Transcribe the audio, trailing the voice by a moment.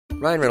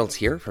Ryan Reynolds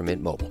here from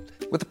Mint Mobile.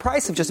 With the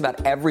price of just about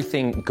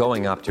everything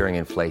going up during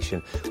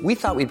inflation, we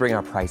thought we'd bring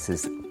our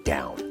prices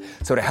down.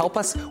 So to help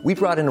us, we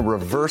brought in a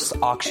reverse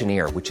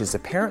auctioneer, which is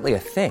apparently a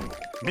thing.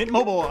 Mint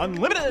Mobile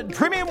Unlimited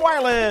Premium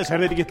Wireless. How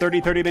to get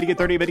 30, 30, bit to get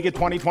 30, bit to get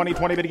 20, 20,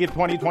 20, bit to get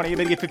 20, 20,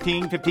 bit to get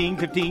 15, 15,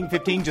 15,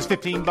 15, just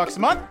 $15 a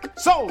month?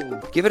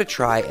 Sold! Give it a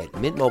try at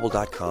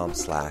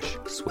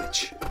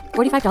mintmobile.com/switch.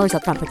 $45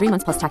 up front for 3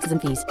 months plus taxes and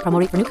fees. Promo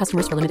rate for new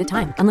customers for limited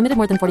time. Unlimited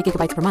more than 40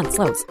 gigabytes per month.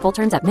 Slows full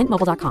terms at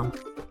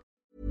mintmobile.com.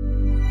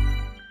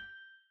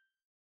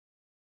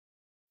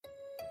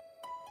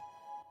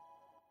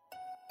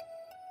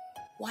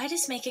 Why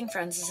does making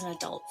friends as an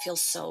adult feel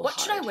so What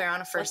hard? should I wear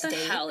on a first date? What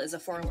the hell is a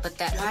form? But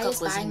that Why hookup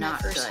is was buying my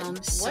not first good.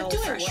 home so What do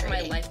I want my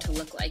frustrating? life to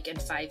look like in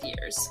 5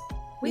 years?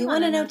 We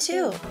want to know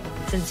too.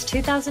 Since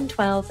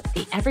 2012,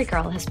 The Every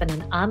Girl has been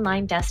an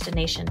online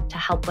destination to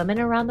help women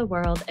around the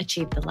world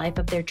achieve the life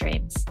of their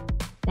dreams.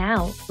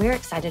 Now, we're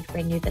excited to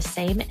bring you the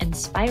same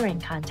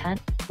inspiring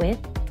content with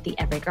the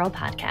Every Girl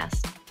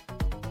podcast.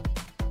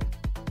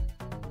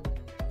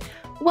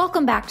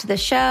 Welcome back to the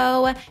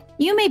show.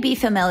 You may be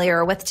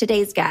familiar with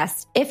today's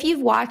guest if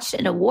you've watched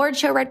an award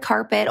show red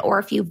carpet or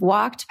if you've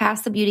walked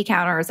past the beauty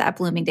counters at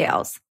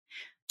Bloomingdale's.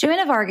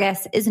 Joanna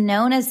Vargas is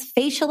known as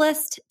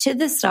Facialist to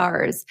the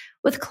stars,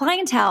 with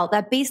clientele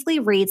that basically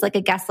reads like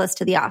a guest list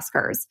to the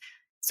Oscars.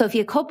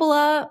 Sofia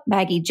Coppola,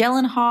 Maggie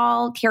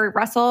Gyllenhaal, Kerry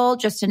Russell,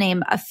 just to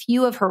name a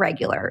few of her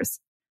regulars.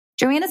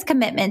 Joanna's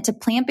commitment to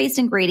plant-based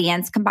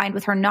ingredients combined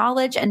with her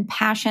knowledge and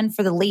passion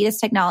for the latest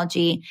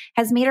technology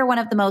has made her one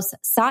of the most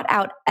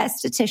sought-out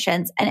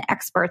estheticians and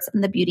experts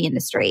in the beauty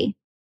industry.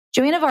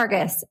 Joanna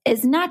Vargas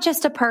is not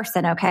just a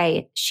person,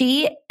 okay?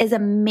 She is a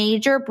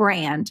major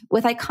brand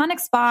with iconic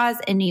spas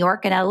in New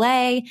York and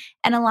LA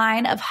and a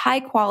line of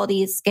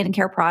high-quality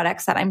skincare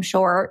products that I'm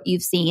sure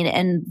you've seen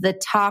in the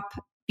top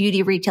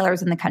beauty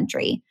retailers in the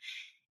country.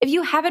 If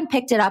you haven't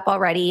picked it up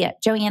already,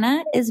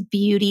 Joanna is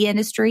beauty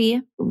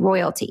industry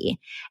royalty.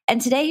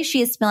 And today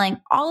she is spilling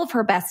all of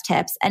her best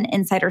tips and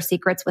insider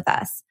secrets with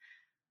us.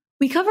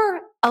 We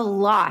cover a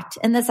lot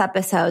in this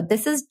episode.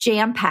 This is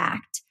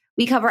jam-packed.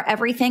 We cover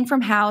everything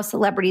from how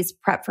celebrities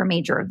prep for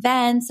major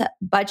events,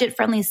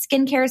 budget-friendly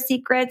skincare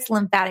secrets,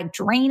 lymphatic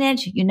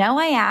drainage. You know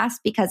I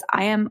asked because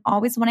I am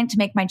always wanting to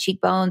make my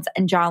cheekbones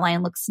and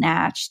jawline look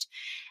snatched.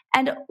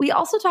 And we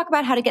also talk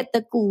about how to get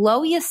the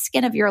glowiest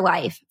skin of your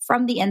life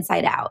from the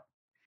inside out.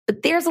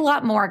 But there's a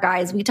lot more,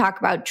 guys. We talk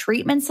about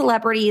treatment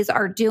celebrities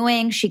are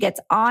doing. She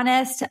gets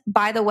honest.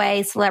 By the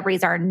way,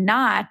 celebrities are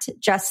not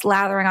just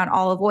slathering on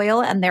olive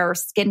oil and their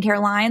skincare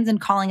lines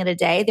and calling it a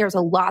day. There's a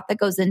lot that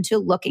goes into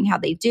looking how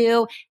they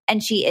do.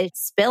 And she is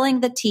spilling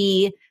the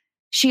tea.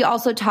 She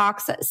also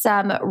talks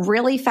some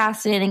really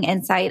fascinating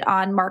insight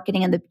on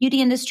marketing in the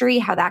beauty industry,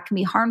 how that can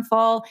be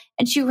harmful.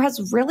 And she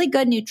has really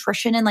good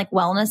nutrition and like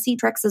wellnessy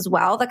tricks as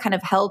well that kind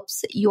of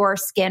helps your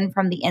skin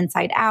from the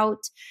inside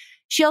out.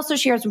 She also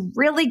shares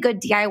really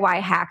good DIY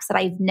hacks that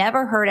I've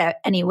never heard of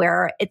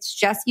anywhere. It's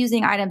just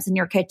using items in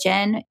your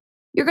kitchen.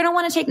 You're going to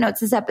want to take notes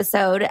this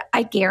episode.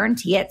 I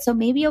guarantee it. So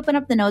maybe open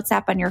up the notes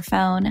app on your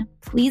phone.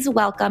 Please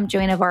welcome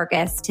Joanna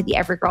Vargas to the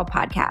Every Girl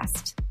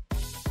podcast.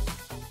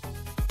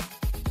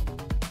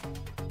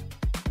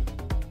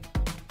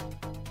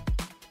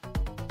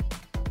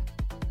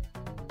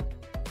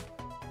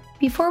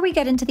 Before we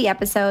get into the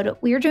episode,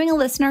 we are doing a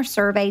listener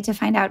survey to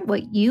find out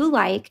what you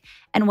like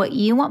and what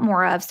you want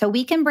more of so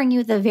we can bring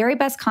you the very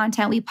best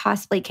content we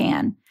possibly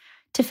can.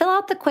 To fill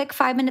out the quick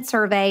 5-minute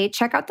survey,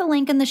 check out the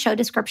link in the show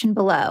description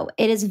below.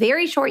 It is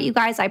very short, you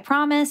guys, I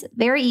promise,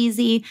 very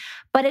easy,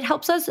 but it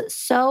helps us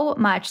so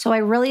much. So I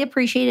really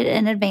appreciate it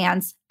in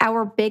advance.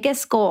 Our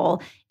biggest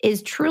goal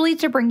is truly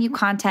to bring you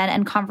content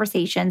and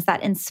conversations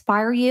that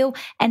inspire you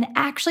and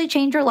actually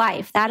change your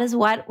life. That is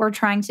what we're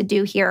trying to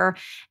do here.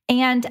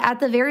 And at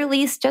the very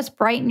least, just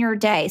brighten your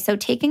day. So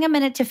taking a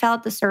minute to fill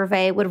out the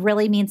survey would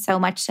really mean so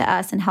much to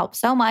us and help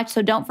so much.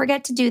 So don't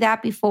forget to do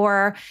that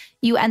before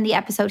you end the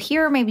episode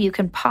here. Maybe you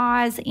can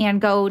pause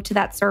and go to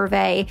that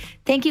survey.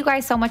 Thank you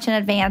guys so much in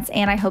advance,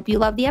 and I hope you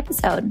love the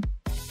episode.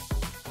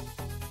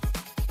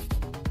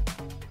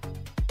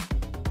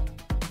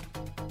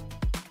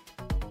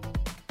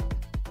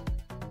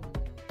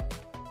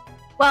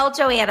 Well,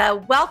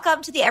 Joanna,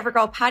 welcome to the Every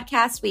Girl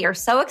podcast. We are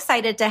so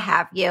excited to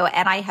have you,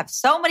 and I have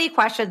so many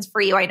questions for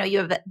you. I know you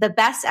have the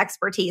best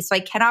expertise, so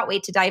I cannot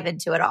wait to dive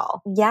into it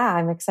all. Yeah,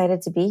 I'm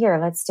excited to be here.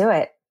 Let's do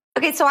it.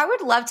 Okay, so I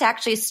would love to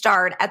actually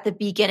start at the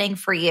beginning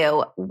for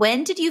you.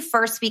 When did you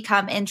first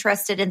become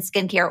interested in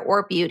skincare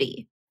or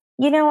beauty?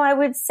 You know, I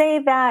would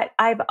say that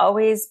I've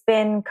always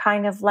been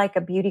kind of like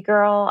a beauty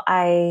girl.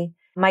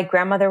 My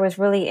grandmother was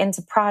really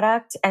into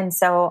product, and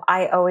so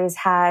I always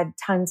had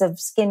tons of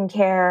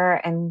skincare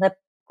and lip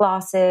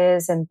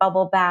glosses and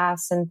bubble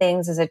baths and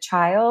things as a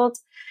child.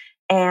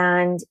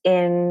 And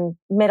in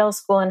middle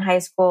school and high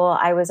school,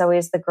 I was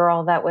always the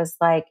girl that was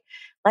like,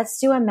 let's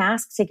do a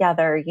mask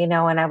together, you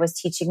know, and I was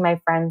teaching my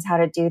friends how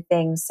to do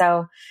things.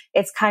 So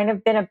it's kind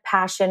of been a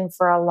passion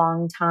for a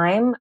long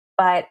time,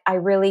 but I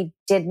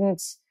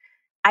didn't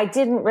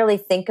really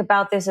think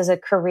about this as a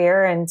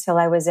career until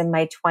I was in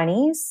my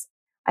 20s.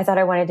 I thought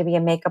I wanted to be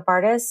a makeup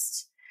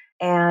artist.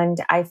 And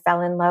I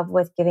fell in love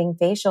with giving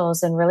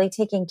facials and really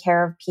taking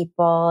care of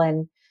people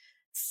and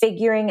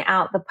figuring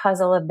out the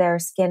puzzle of their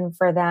skin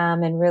for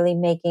them and really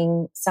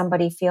making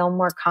somebody feel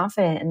more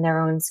confident in their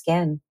own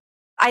skin.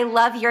 I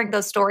love hearing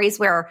those stories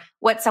where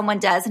what someone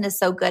does and is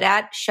so good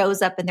at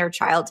shows up in their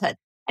childhood.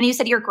 And you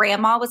said your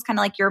grandma was kind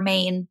of like your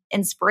main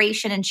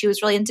inspiration and she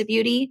was really into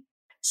beauty.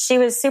 She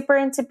was super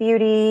into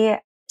beauty.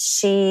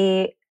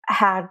 She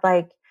had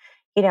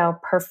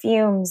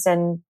perfumes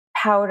and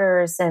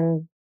powders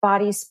and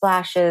body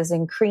splashes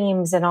and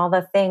creams and all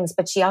the things,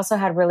 but she also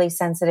had really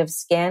sensitive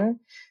skin.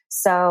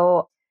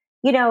 So,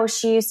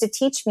 she used to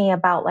teach me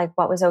about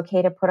what was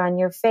okay to put on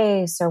your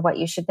face or what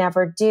you should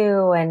never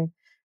do, and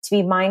to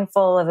be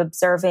mindful of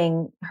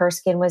observing her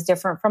skin was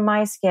different from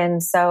my skin.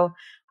 So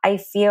I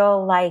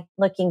feel like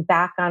looking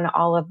back on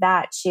all of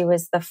that, she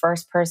was the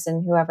first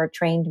person who ever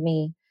trained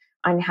me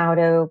on how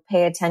to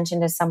pay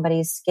attention to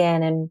somebody's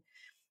skin and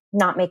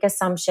not make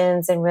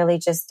assumptions and really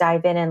just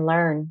dive in and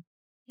learn.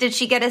 Did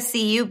she get to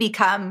see you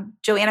become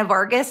Joanna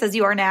Vargas as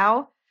you are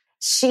now?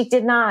 She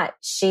did not.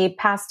 She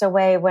passed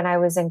away when I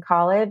was in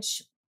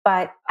college,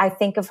 but I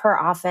think of her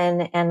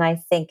often and I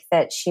think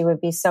that she would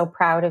be so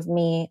proud of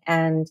me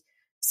and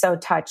so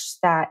touched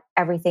that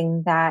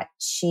everything that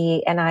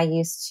she and I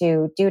used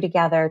to do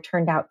together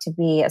turned out to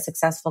be a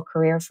successful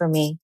career for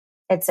me.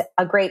 It's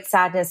a great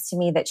sadness to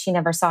me that she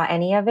never saw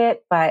any of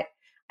it, but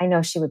I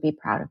know she would be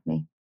proud of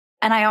me.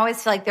 And I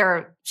always feel like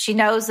she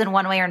knows in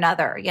one way or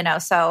another,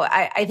 so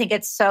I think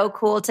it's so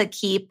cool to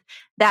keep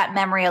that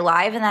memory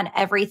alive and that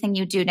everything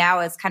you do now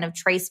is kind of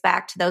traced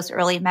back to those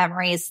early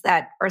memories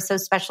that are so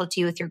special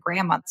to you with your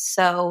grandma.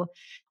 So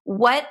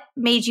what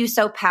made you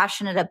so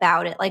passionate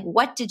about it?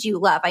 What did you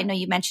love? I know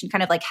you mentioned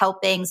kind of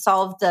helping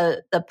solve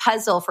the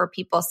puzzle for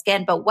people's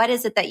skin, but what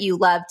is it that you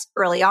loved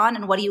early on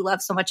and what do you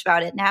love so much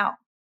about it now?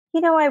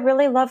 I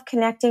really love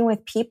connecting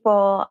with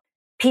people.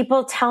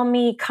 People tell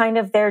me kind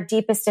of their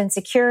deepest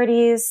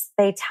insecurities.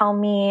 They tell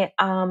me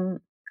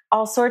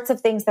all sorts of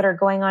things that are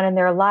going on in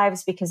their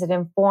lives because it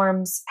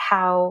informs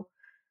how,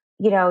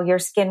 your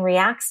skin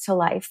reacts to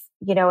life.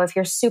 If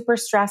you're super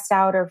stressed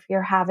out or if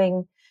you're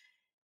having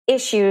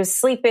issues,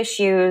 sleep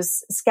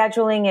issues,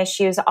 scheduling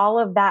issues, all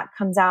of that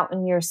comes out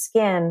in your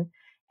skin.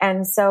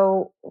 And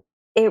so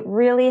it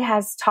really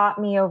has taught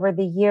me over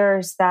the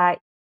years that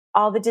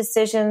all the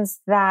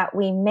decisions that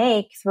we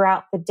make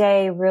throughout the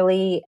day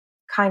really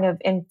kind of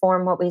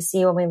inform what we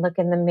see when we look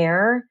in the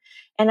mirror.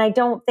 And I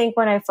don't think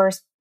when I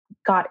first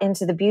got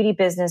into the beauty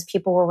business,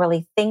 people were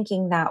really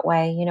thinking that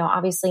way.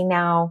 Obviously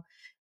now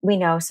we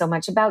know so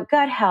much about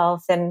gut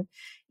health and,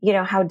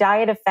 how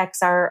diet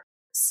affects our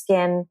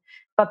skin.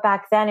 But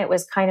back then it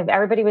was kind of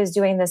everybody was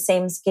doing the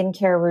same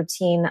skincare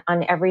routine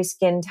on every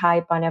skin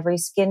type, on every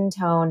skin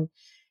tone.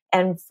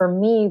 And for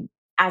me,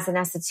 as an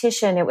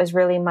esthetician, it was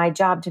really my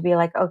job to be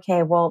like,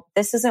 okay, well,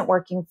 this isn't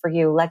working for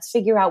you. Let's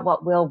figure out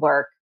what will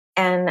work.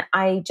 And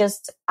I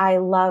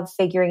love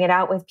figuring it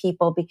out with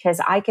people because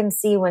I can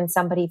see when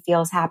somebody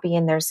feels happy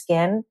in their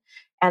skin,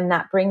 and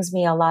that brings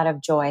me a lot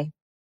of joy.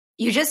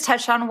 You just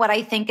touched on what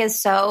I think is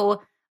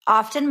so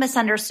often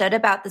misunderstood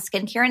about the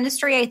skincare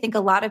industry. I think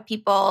a lot of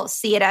people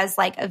see it as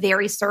a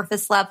very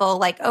surface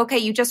level, okay,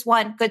 you just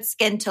want good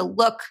skin to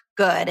look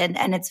good.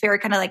 And it's very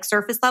kind of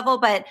surface level,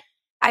 but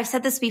I've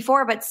said this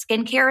before, but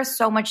skincare is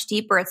so much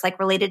deeper. It's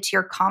related to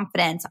your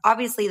confidence.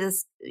 Obviously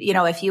this,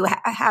 if you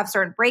have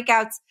certain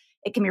breakouts,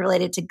 it can be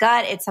related to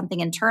gut. It's something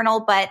internal,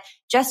 but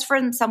just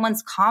from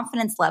someone's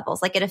confidence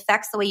levels, it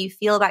affects the way you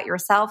feel about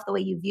yourself, the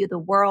way you view the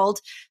world.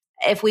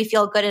 If we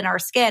feel good in our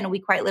skin,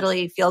 we quite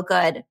literally feel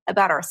good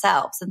about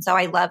ourselves. And so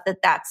I love that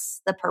that's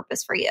the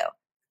purpose for you.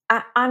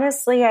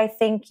 Honestly, I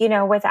think,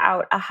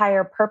 without a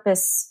higher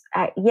purpose,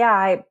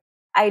 I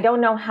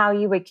don't know how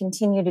you would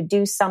continue to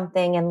do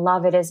something and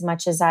love it as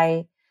much as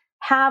I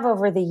have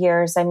over the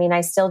years. I mean,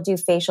 I still do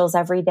facials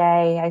every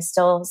day. I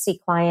still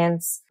see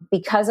clients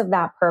because of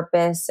that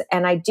purpose.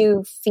 And I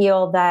do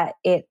feel that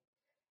it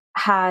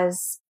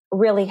has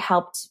really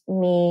helped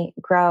me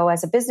grow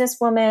as a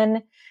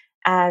businesswoman,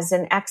 as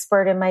an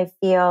expert in my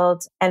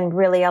field, and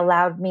really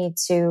allowed me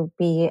to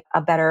be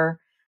a better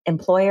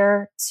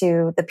employer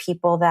to the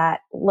people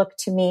that look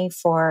to me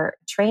for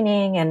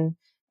training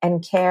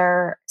and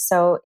care.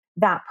 So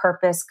that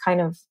purpose kind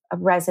of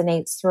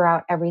resonates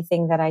throughout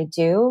everything that I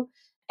do.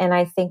 And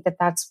I think that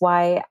that's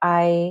why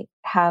I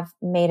have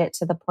made it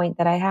to the point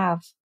that I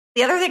have.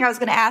 The other thing I was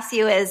going to ask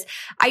you is,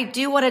 I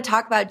do want to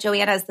talk about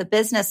Joanna as the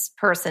business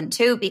person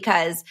too,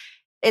 because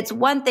it's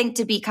one thing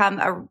to become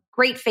a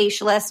great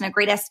facialist and a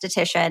great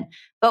esthetician,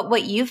 but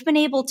what you've been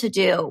able to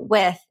do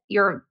with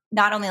your,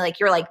 not only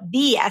you're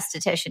the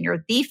esthetician,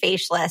 you're the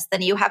facialist,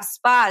 then you have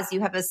spas,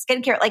 you have a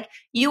skincare,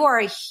 you are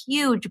a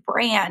huge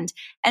brand.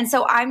 And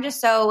so I'm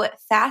just so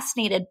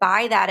fascinated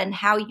by that and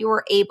how you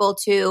were able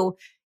to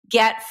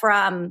get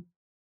from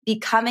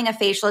becoming a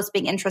facialist,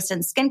 being interested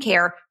in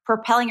skincare,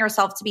 propelling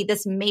yourself to be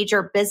this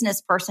major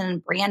business person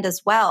and brand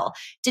as well.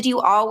 Did you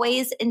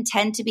always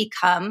intend to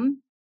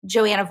become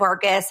Joanna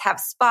Vargas, have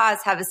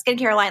spas, have a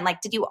skincare line?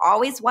 Did you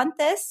always want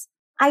this?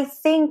 I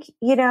think,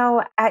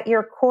 at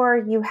your core,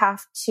 you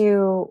have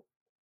to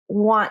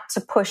want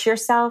to push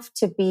yourself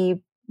to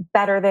be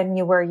better than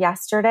you were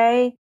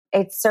yesterday.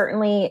 It's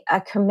certainly a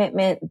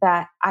commitment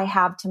that I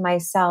have to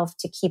myself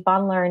to keep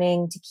on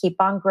learning, to keep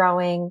on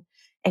growing,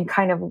 and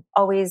kind of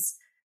always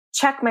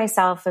check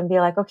myself and be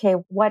like, okay,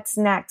 what's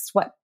next?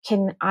 What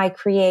can I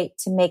create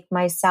to make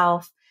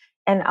myself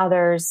and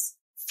others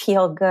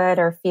feel good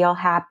or feel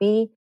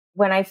happy?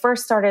 When I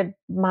first started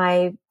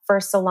my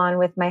first salon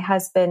with my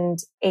husband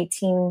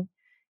 18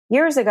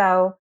 years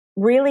ago,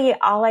 really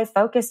all I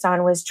focused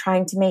on was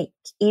trying to make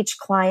each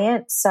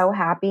client so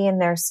happy in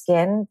their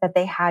skin that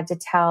they had to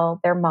tell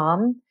their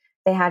mom,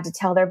 they had to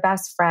tell their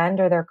best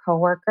friend or their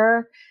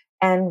coworker.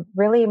 And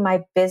really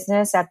my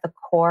business at the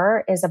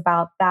core is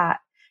about that.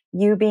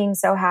 You being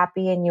so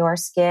happy in your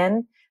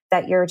skin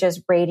that you're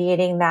just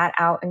radiating that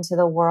out into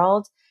the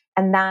world.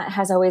 And that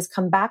has always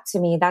come back to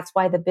me. That's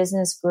why the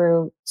business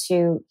grew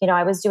to,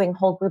 I was doing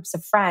whole groups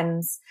of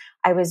friends.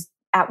 I was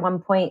at one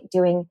point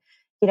doing,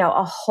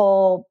 a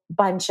whole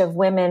bunch of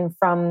women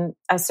from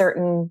a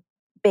certain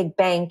big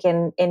bank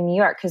in New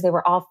York, because they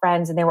were all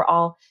friends and they were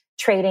all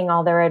trading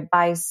all their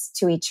advice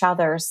to each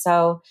other.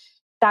 So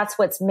that's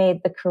what's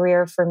made the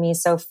career for me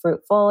so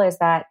fruitful, is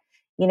that,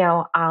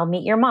 I'll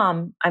meet your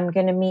mom. I'm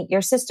going to meet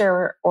your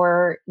sister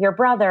or your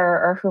brother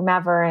or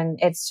whomever. And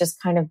it's just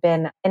kind of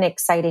been an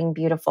exciting,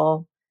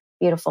 beautiful,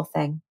 beautiful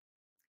thing.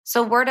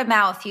 So word of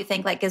mouth, you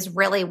think is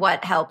really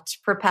what helped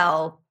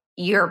propel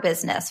your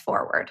business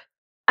forward?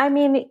 I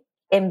mean,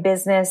 in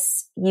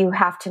business, you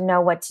have to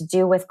know what to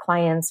do with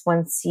clients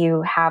once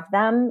you have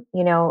them,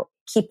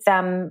 keep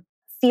them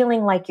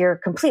feeling like you're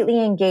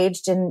completely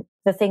engaged in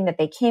the thing that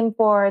they came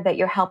for, that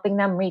you're helping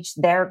them reach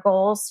their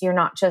goals. You're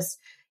not just,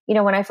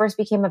 when I first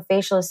became a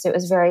facialist, it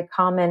was very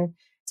common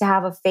to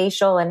have a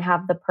facial and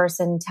have the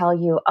person tell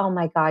you, oh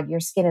my God, your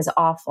skin is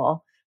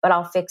awful, but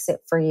I'll fix it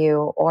for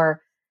you.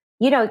 Or,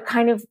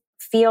 kind of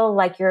feel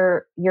like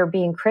you're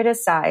being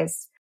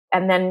criticized.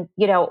 And then,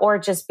 or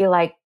just be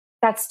like,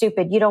 that's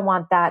stupid. You don't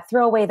want that.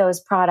 Throw away those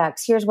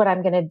products. Here's what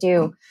I'm going to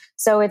do.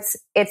 So it's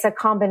a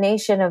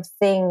combination of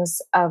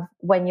things of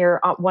when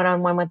you're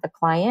one-on-one with the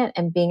client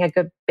and being a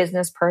good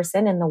business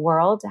person in the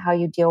world, how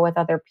you deal with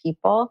other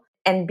people,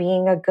 and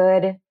being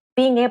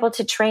able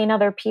to train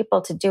other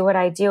people to do what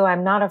I do.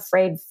 I'm not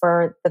afraid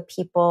for the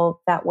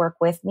people that work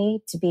with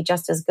me to be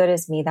just as good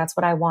as me. That's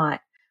what I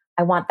want.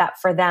 I want that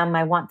for them.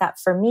 I want that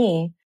for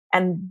me.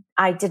 And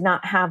I did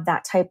not have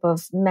that type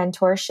of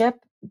mentorship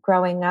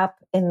growing up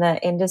in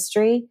the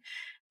industry.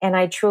 And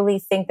I truly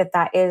think that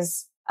that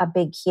is a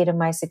big key to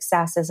my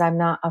success, is I'm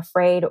not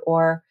afraid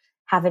or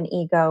have an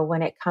ego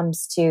when it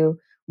comes to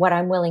what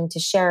I'm willing to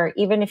share.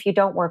 Even if you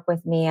don't work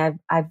with me,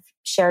 I've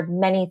shared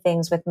many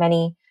things with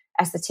many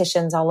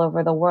estheticians all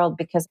over the world,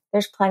 because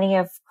there's plenty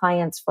of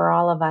clients for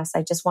all of us.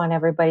 I just want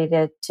everybody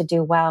to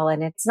do well.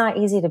 And it's not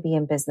easy to be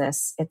in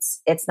business.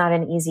 It's not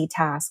an easy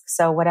task.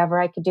 So whatever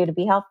I could do to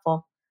be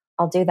helpful,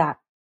 I'll do that.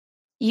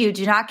 You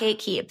do not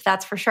gatekeep,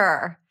 that's for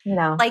sure.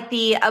 No.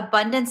 The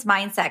abundance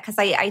mindset, because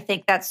I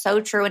think that's so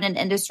true in an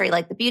industry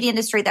like the beauty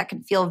industry that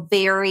can feel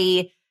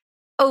very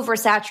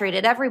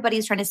oversaturated.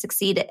 Everybody's trying to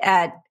succeed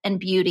in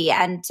beauty.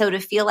 And so to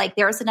feel like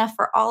there's enough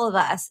for all of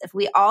us, if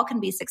we all can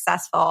be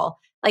successful,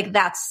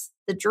 that's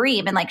the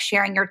dream. And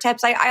sharing your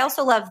tips. I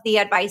also love the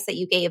advice that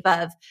you gave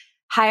of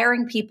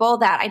hiring people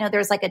that, I know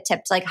there's a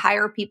tip to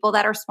hire people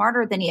that are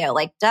smarter than you,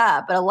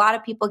 duh. But a lot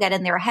of people get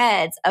in their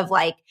heads of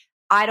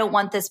I don't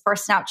want this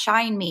person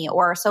outshine me.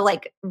 Or so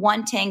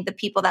wanting the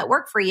people that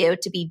work for you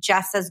to be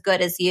just as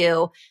good as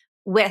you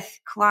with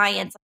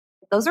clients.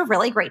 Those are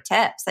really great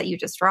tips that you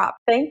just dropped.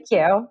 Thank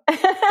you.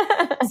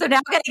 So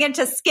now getting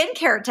into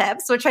skincare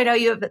tips, which I know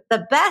you have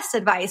the best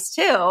advice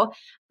too.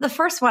 The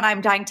first one I'm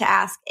dying to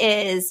ask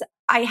is,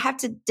 I have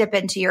to dip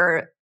into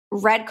your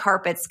red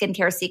carpet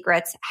skincare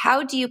secrets.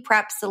 How do you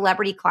prep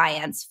celebrity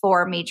clients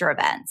for major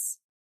events?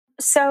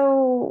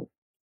 So,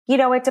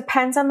 it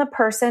depends on the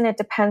person. It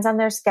depends on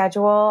their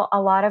schedule.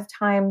 A lot of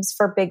times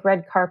for big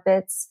red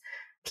carpets,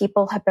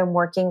 people have been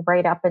working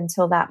right up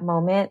until that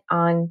moment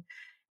on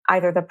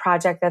either the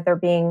project that they're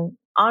being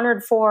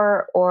honored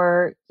for,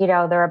 or,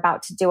 they're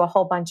about to do a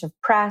whole bunch of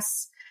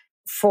press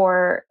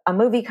for a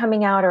movie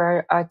coming out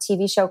or a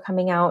TV show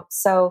coming out.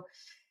 So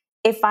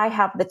if I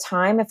have the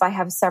time, if I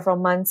have several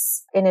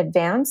months in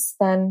advance,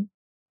 then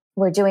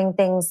we're doing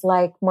things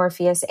like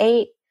Morpheus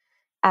 8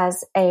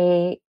 as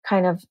a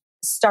kind of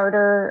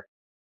starter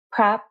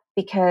prep,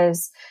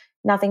 because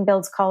nothing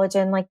builds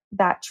collagen like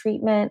that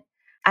treatment.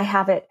 I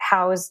have it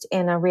housed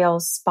in a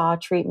real spa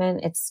treatment.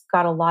 It's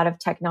got a lot of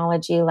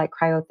technology like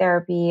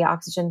cryotherapy,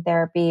 oxygen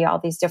therapy, all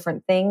these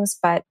different things.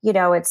 But,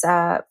 it's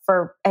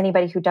for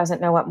anybody who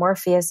doesn't know what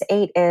Morpheus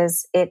 8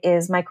 is, it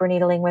is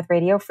microneedling with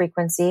radio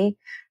frequency.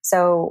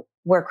 So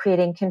we're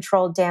creating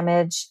controlled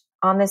damage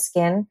on the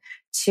skin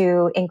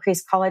to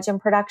increase collagen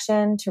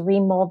production, to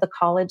remold the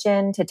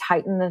collagen, to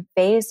tighten the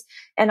face,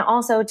 and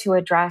also to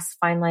address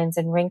fine lines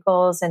and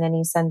wrinkles and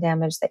any sun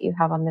damage that you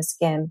have on the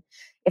skin.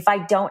 If I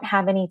don't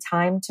have any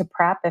time to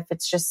prep, if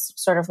it's just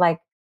sort of like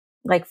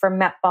for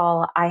Met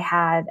Ball, I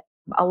had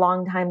a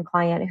longtime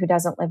client who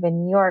doesn't live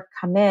in New York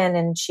come in,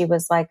 and she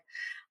was like,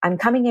 I'm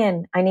coming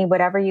in. I need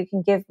whatever you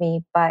can give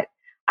me. But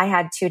I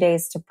had 2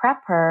 days to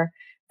prep her.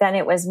 Then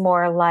it was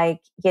more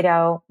like,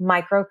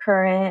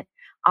 microcurrent,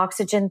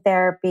 oxygen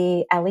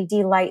therapy, LED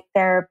light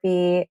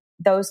therapy,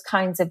 those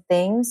kinds of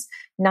things.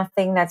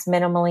 Nothing that's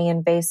minimally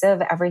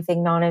invasive,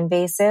 everything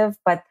non-invasive.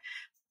 But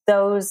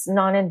those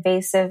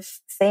non-invasive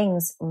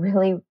things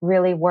really,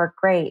 really work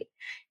great.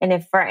 And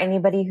if for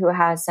anybody who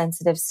has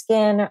sensitive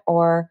skin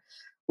or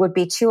would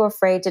be too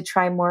afraid to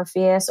try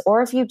Morpheus,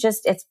 or if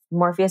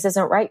Morpheus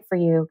isn't right for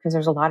you, because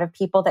there's a lot of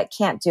people that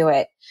can't do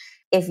it.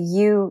 If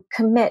you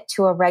commit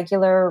to a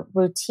regular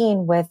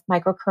routine with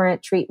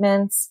microcurrent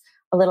treatments,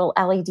 a little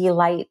LED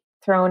light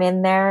thrown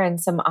in there and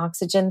some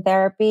oxygen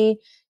therapy,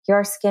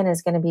 your skin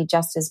is going to be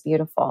just as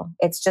beautiful.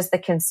 It's just the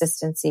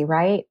consistency,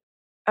 right?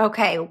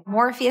 Okay.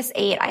 Morpheus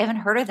 8. I haven't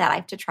heard of that. I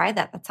have to try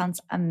that. That sounds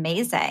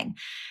amazing.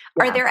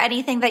 Yeah. Are there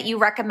anything that you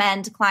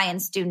recommend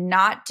clients do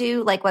not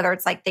do? Like whether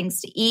it's like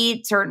things to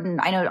eat,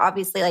 I know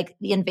obviously like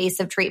the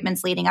invasive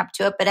treatments leading up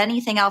to it, but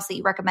anything else that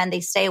you recommend they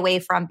stay away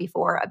from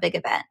before a big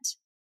event?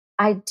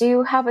 I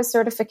do have a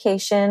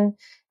certification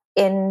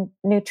in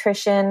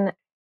nutrition.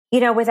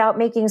 Without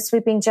making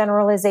sweeping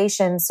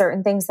generalizations,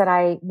 certain things that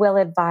I will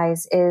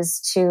advise is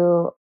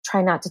to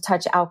try not to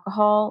touch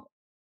alcohol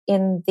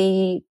in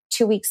the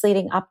 2 weeks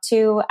leading up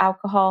to.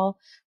 Alcohol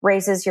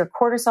raises your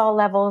cortisol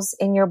levels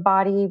in your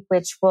body,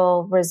 which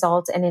will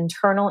result in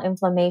internal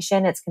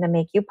inflammation. It's going to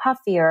make you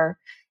puffier.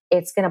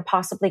 It's going to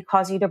possibly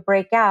cause you to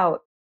break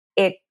out.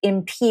 It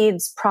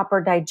impedes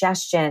proper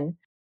digestion.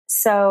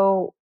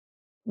 So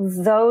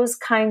those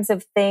kinds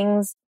of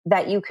things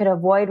that you could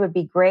avoid would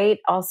be great.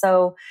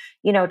 Also,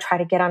 try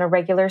to get on a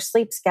regular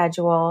sleep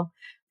schedule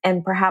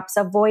and perhaps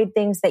avoid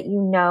things that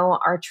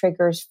are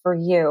triggers for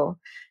you.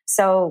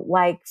 So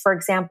like, for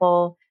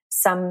example,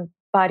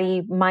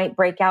 somebody might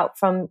break out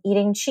from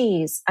eating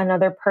cheese.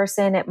 Another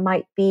person, it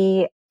might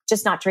be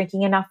just not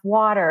drinking enough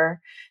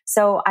water.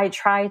 So I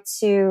try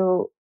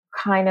to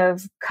kind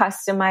of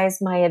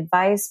customize my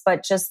advice,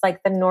 but just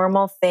like the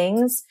normal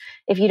things.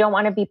 If you don't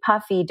want to be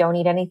puffy, don't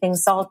eat anything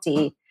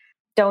salty.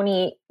 Don't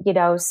eat,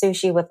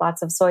 sushi with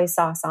lots of soy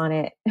sauce on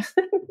it.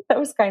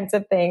 Those kinds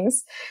of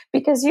things.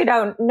 Because,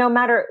 no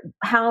matter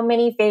how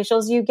many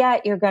facials you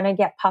get, you're going to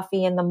get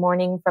puffy in the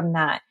morning from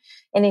that.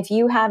 And if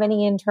you have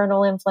any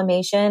internal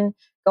inflammation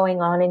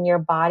going on in your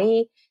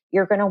body,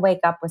 you're going to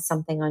wake up with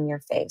something on your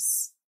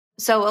face.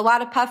 So a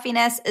lot of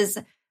puffiness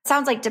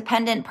sounds like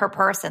dependent per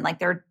person. Like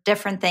there are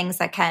different things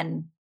that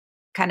can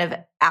kind of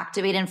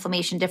activate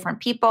inflammation, different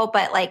people,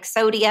 but like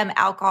sodium,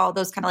 alcohol,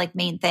 those kind of like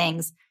main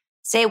things,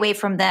 stay away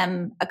from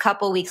them a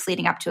couple weeks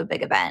leading up to a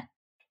big event.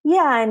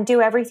 Yeah. And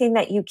do everything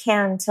that you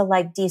can to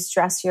like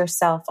de-stress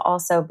yourself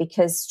also,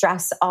 because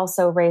stress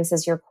also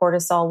raises your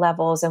cortisol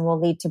levels and will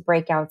lead to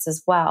breakouts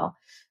as well.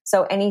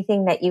 So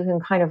anything that you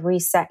can kind of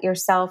reset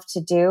yourself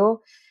to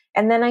do.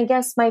 And then I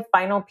guess my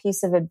final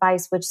piece of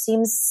advice, which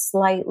seems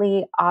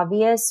slightly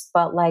obvious,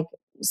 but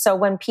so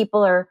when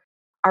people are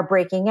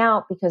breaking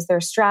out because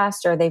they're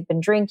stressed or they've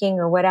been drinking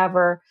or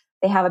whatever,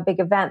 they have a big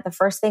event. The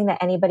first thing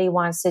that anybody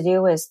wants to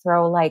do is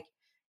throw an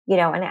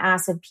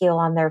acid peel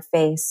on their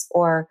face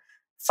or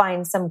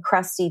find some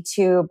crusty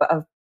tube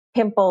of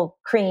pimple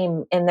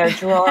cream in their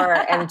drawer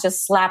and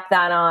just slap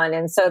that on.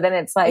 And so then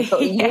it's like,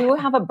 you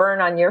have a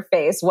burn on your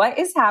face. What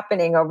is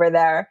happening over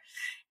there?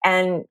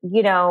 And,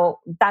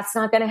 that's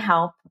not going to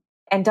help.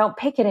 And don't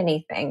pick at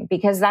anything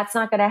because that's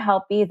not going to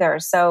help either.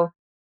 So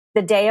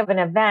the day of an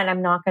event,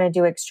 I'm not going to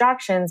do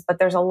extractions, but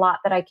there's a lot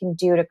that I can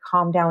do to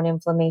calm down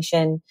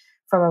inflammation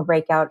from a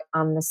breakout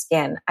on the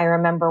skin. I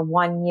remember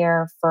one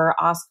year for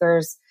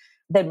Oscars,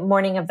 the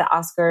morning of the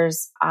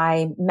Oscars,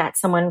 I met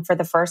someone for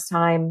the first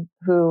time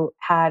who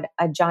had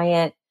a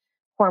giant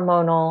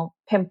hormonal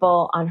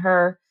pimple on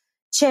her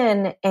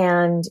chin.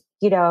 And,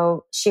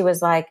 she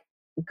was like,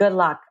 good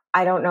luck.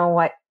 I don't know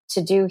what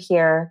to do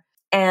here.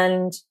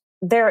 And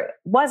there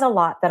was a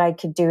lot that I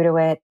could do to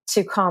it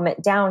to calm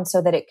it down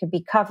so that it could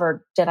be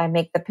covered. Did I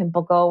make the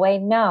pimple go away?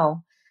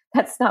 No,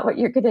 that's not what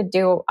you're going to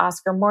do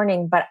Oscar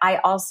morning. But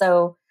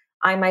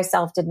I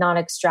myself did not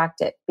extract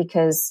it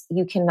because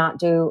you cannot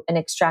do an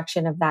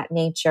extraction of that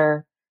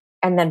nature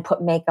and then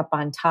put makeup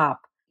on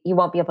top. You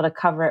won't be able to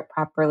cover it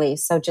properly.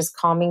 So just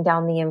calming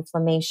down the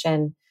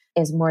inflammation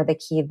is more the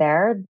key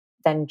there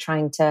than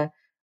trying to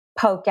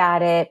poke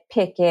at it,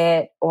 pick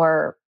it,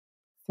 or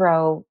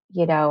throw,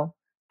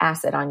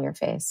 acid on your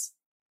face.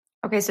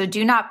 Okay. So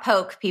do not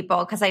poke people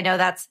because I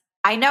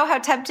know how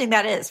tempting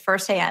that is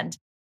firsthand.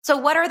 So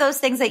what are those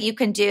things that you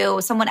can do?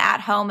 Someone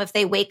at home, if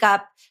they wake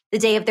up the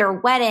day of their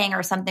wedding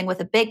or something with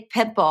a big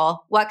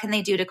pimple, what can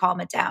they do to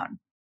calm it down?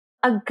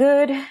 A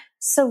good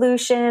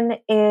solution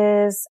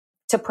is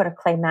to put a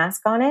clay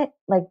mask on it.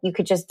 Like you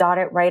could just dot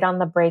it right on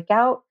the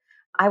breakout.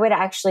 I would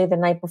actually the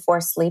night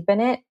before sleep in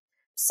it.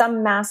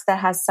 Some mask that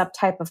has some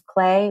type of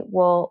clay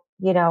will,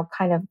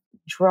 kind of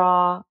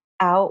draw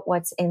out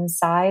what's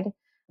inside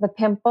the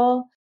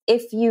pimple.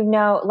 If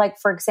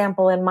for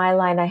example, in my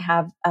line, I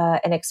have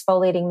an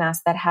exfoliating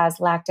mask that has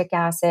lactic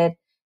acid.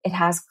 It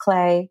has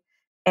clay.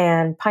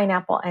 and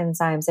pineapple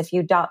enzymes. If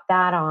you dot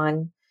that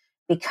on,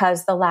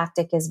 because the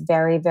lactic is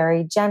very,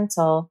 very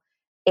gentle,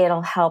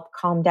 it'll help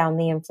calm down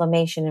the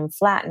inflammation and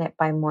flatten it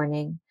by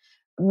morning.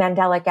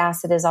 Mandelic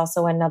acid is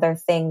also another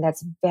thing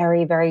that's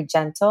very, very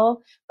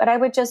gentle, but I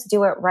would just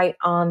do it right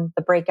on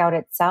the breakout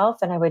itself.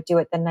 And I would do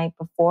it the night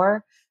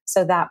before.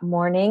 So that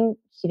morning,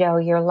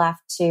 you're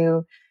left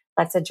to,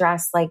 let's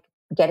address like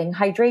getting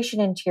hydration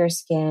into your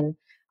skin.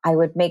 I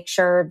would make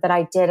sure that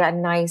I did a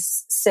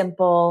nice,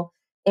 simple,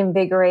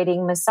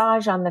 invigorating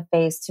massage on the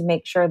face to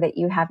make sure that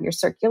you have your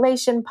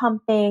circulation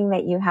pumping,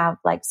 that you have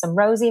like some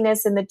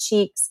rosiness in the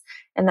cheeks,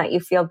 and that you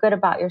feel good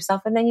about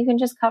yourself. And then you can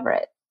just cover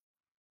it.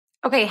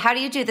 Okay, how do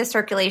you do the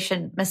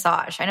circulation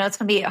massage? I know it's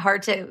going to be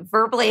hard to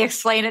verbally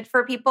explain it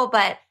for people,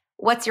 but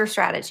what's your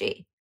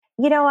strategy?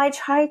 I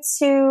try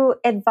to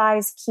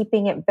advise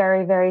keeping it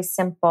very, very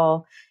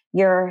simple.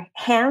 Your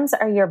hands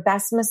are your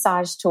best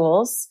massage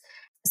tools.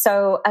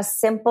 So a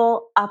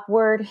simple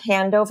upward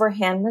hand over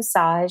hand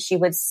massage, you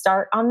would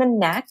start on the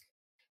neck.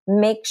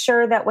 Make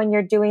sure that when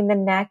you're doing the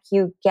neck,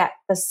 you get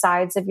the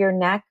sides of your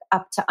neck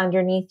up to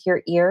underneath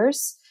your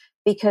ears,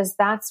 because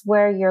that's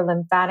where your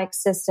lymphatic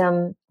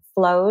system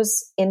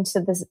flows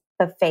into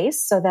the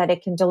face so that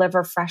it can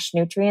deliver fresh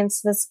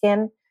nutrients to the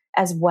skin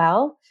as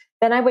well.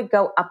 Then I would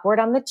go upward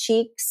on the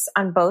cheeks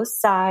on both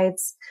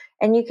sides,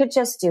 and you could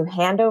just do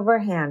hand over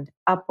hand,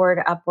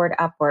 upward, upward,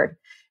 upward,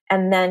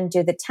 and then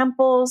do the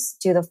temples,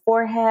 do the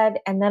forehead,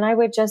 and then I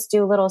would just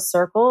do little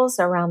circles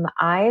around the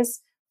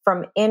eyes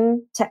from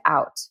in to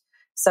out.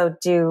 So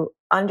do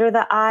under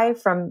the eye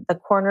from the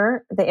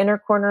inner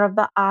corner of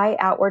the eye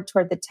outward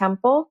toward the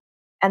temple,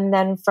 and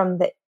then from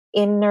the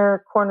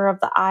inner corner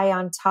of the eye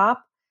on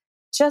top,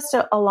 just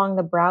along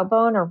the brow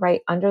bone or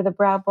right under the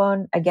brow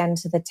bone, again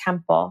to the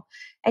temple.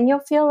 And you'll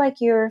feel like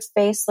your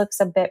face looks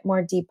a bit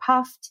more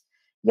depuffed.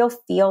 You'll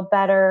feel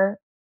better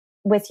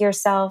with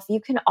yourself. You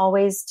can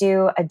always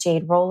do a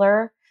jade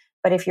roller,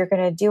 but if you're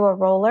going to do a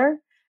roller,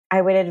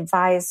 I would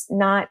advise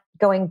not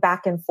going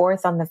back and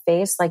forth on the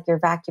face like you're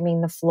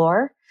vacuuming the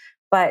floor,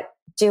 but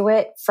do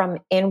it from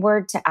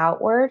inward to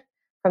outward,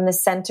 from the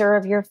center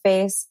of your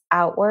face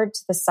outward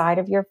to the side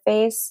of your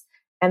face,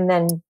 and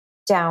then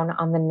down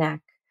on the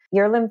neck.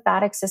 Your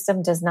lymphatic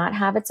system does not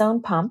have its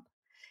own pump.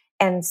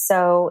 And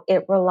so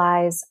it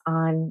relies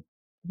on,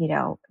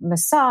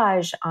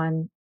 massage,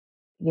 on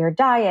your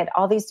diet,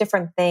 all these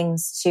different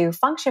things to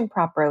function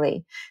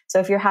properly. So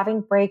if you're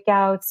having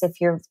breakouts, if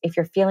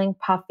you're feeling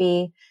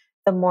puffy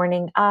the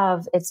morning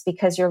of, it's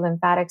because your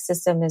lymphatic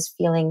system is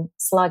feeling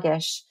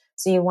sluggish.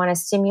 So you want to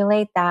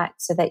stimulate that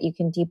so that you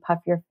can depuff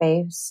your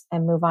face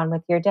and move on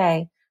with your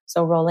day.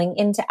 So rolling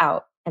into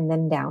out and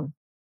then down.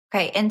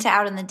 Okay, into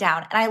out and then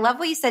down. And I love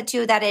what you said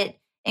too, that it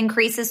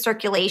increases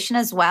circulation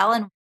as well.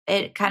 And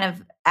it kind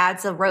of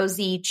adds a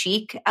rosy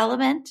cheek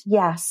element.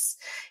 Yes.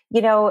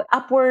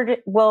 Upward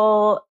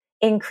will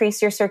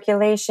increase your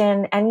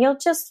circulation and you'll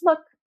just look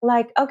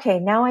like, okay,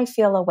 now I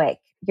feel awake.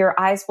 Your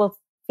eyes will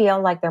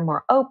feel like they're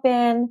more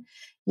open.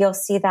 You'll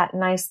see that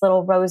nice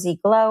little rosy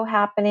glow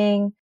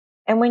happening.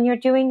 And when you're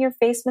doing your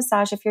face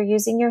massage, if you're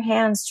using your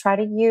hands, try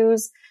to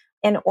use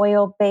an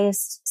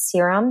oil-based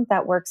serum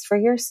that works for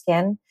your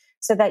skin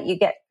so that you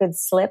get good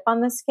slip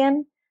on the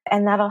skin,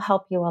 and that'll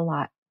help you a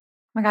lot.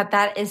 Oh my God,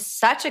 that is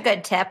such a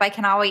good tip. I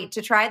cannot wait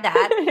to try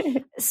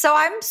that. So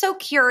I'm so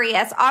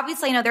curious.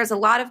 Obviously, there's a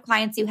lot of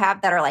clients you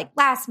have that are like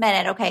last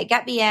minute, okay,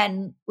 get me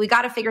in. We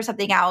got to figure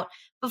something out.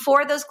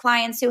 Before those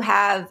clients who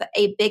have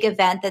a big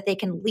event that they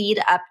can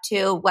lead up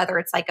to, whether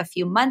it's like a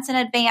few months in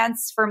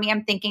advance. For me,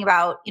 I'm thinking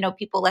about,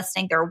 people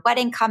listening, their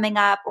wedding coming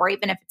up, or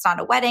even if it's not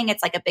a wedding,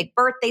 it's like a big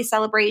birthday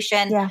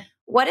celebration. Yeah.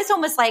 What is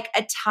almost like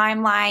a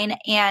timeline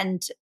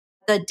and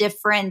the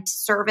different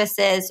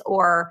services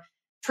or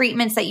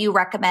treatments that you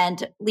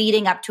recommend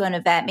leading up to an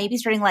event? Maybe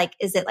starting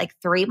is it like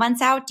 3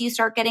 months out? Do you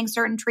start getting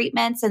certain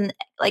treatments? And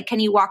can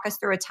you walk us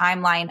through a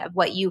timeline of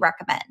what you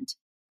recommend?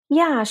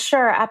 Yeah,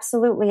 sure.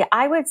 Absolutely.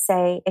 I would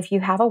say if you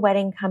have a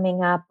wedding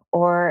coming up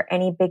or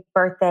any big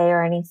birthday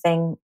or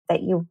anything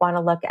that you want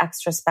to look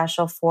extra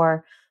special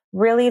for,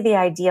 really the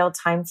ideal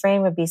time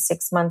frame would be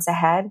 6 months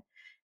ahead.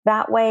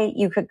 That way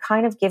you could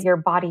kind of give your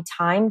body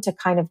time to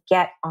kind of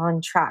get on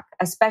track,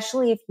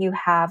 especially if you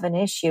have an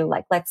issue.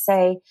 Like let's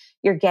say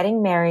you're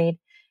getting married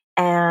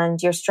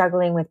and you're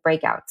struggling with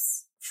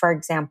breakouts, for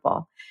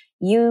example.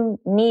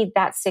 You need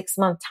that 6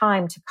 month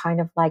time to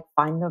kind of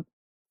find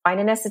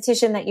an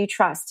esthetician that you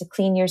trust to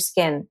clean your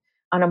skin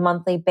on a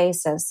monthly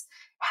basis.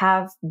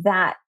 Have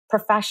that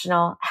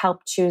professional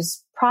help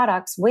choose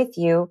products with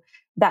you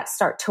that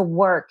start to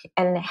work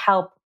and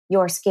help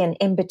your skin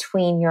in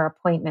between your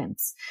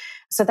appointments.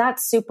 So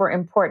that's super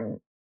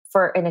important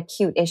for an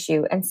acute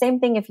issue. And same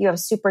thing if you have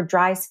super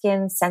dry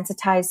skin,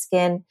 sensitized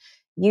skin,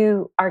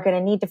 you are going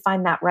to need to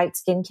find that right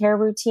skincare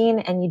routine,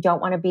 and you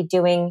don't want to be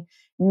doing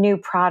new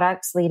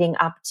products leading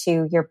up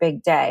to your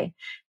big day.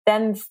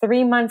 Then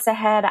 3 months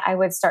ahead, I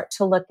would start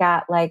to look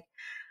at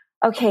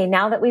okay,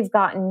 now that we've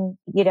gotten,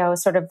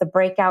 sort of the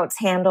breakouts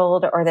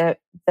handled or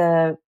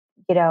the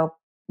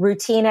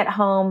routine at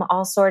home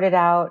all sorted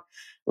out,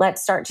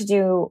 Let's start to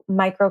do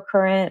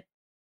microcurrent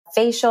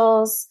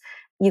facials.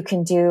 You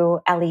can do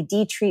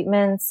LED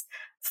treatments.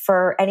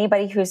 For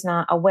anybody who's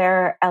not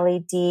aware,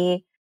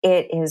 LED,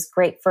 it is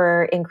great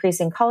for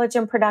increasing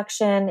collagen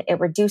production. It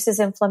reduces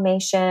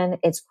inflammation.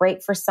 It's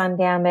great for sun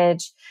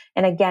damage.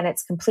 And again,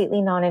 it's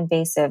completely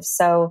non-invasive.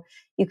 So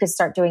you could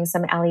start doing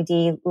some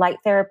LED light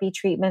therapy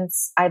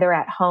treatments either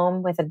at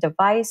home with a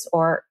device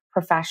or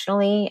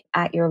professionally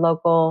at your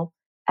local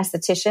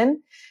esthetician.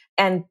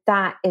 And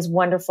that is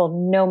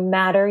wonderful no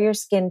matter your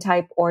skin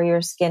type or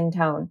your skin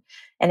tone.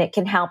 And it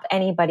can help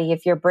anybody.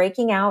 If you're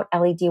breaking out,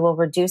 LED will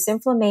reduce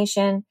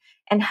inflammation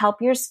and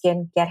help your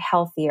skin get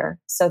healthier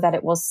so that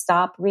it will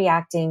stop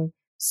reacting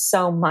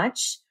so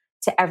much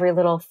to every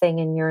little thing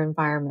in your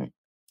environment.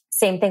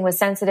 Same thing with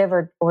sensitive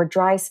or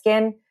dry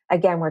skin.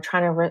 Again, we're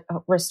trying to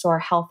restore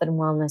health and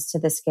wellness to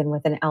the skin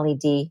with an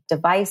LED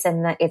device,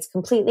 and that it's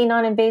completely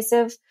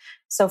non-invasive.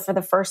 So for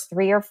the first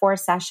 3 or 4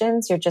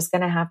 sessions, you're just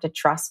going to have to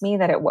trust me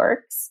that it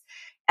works.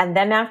 And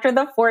then after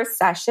the 4th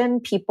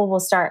session, people will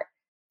start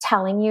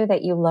telling you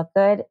that you look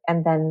good.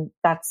 And then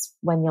that's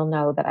when you'll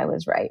know that I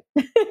was right.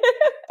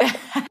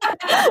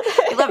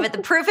 I love it.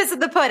 The proof is in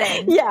the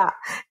pudding. Yeah.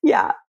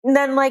 Yeah. And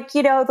then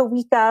the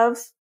week of,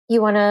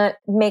 you want to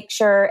make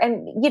sure,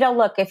 and,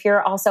 look, if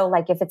you're also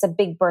if it's a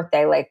big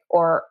birthday,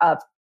 or a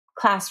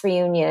class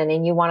reunion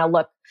and you want to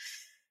look,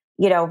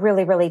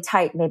 really, really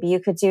tight, maybe you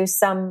could do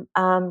some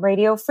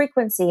radio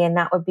frequency. And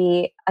that would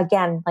be,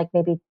 again,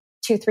 maybe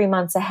 2-3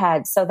 months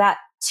ahead. So that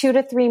 2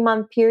 to 3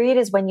 month period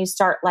is when you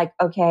start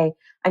okay,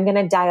 I'm going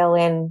to dial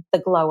in the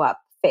glow up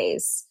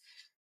phase.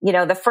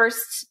 The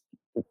first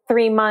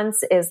 3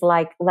 months is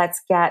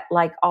let's get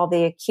all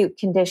the acute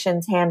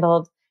conditions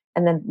handled.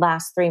 And then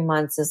last 3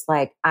 months is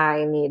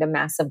I need a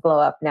massive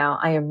glow up now.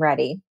 I am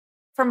ready.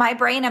 For my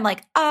brain, I'm all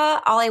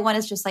I want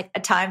is just a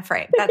time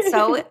frame. That's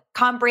so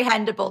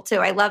comprehensible too.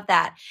 I love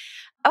that.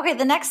 Okay.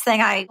 The next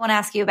thing I want to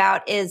ask you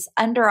about is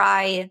under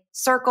eye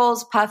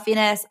circles,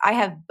 puffiness. I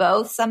have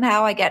both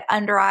somehow. I get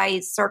under eye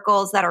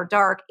circles that are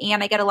dark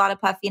and I get a lot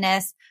of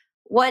puffiness.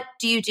 What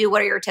do you do?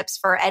 What are your tips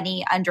for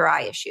any under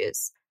eye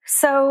issues?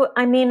 So,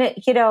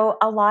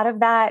 a lot of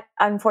that,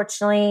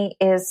 unfortunately,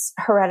 is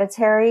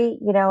hereditary,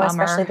 Bummer.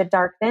 Especially the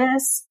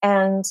darkness.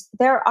 And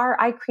there are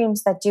eye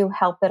creams that do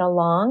help it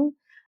along.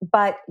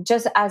 But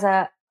just as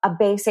a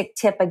basic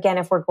tip, again,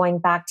 if we're going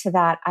back to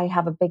that, I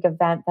have a big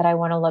event that I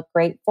want to look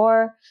great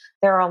for.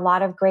 There are a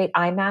lot of great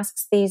eye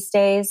masks these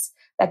days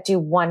that do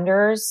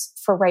wonders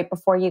for right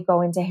before you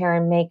go into hair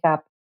and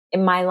makeup.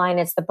 In my line,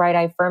 it's the Bright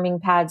Eye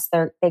Firming Pads.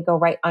 They go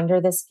right under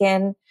the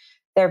skin.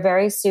 They're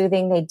very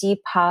soothing. They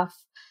depuff.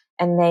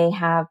 And they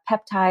have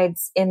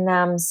peptides in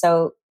them.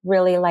 So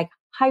really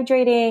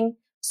hydrating,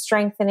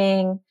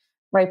 strengthening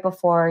right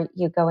before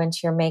you go into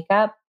your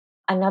makeup.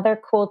 Another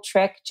cool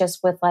trick just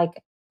with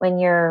when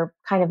you're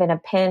kind of in a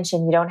pinch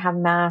and you don't have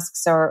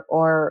masks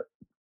or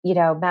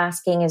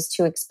masking is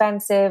too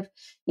expensive,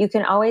 you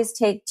can always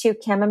take 2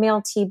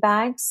 chamomile tea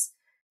bags,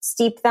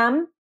 steep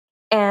them,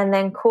 and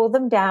then cool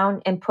them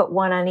down and put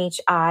 1 on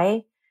each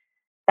eye.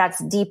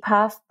 That's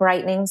Depuff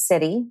Brightening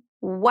City.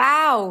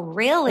 Wow,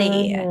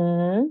 really?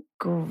 Mm-hmm.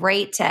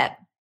 Great tip.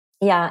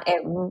 Yeah,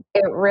 it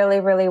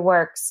really, really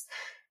works.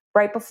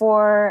 Right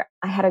before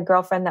I had a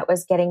girlfriend that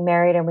was getting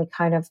married and we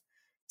kind of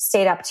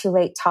stayed up too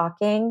late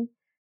talking,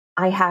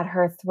 I had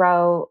her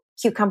throw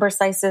cucumber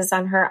slices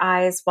on her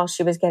eyes while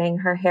she was getting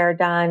her hair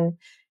done.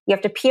 You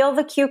have to peel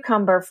the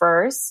cucumber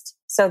first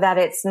so that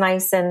it's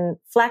nice and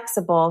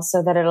flexible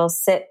so that it'll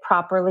sit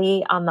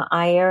properly on the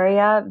eye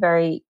area,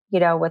 very,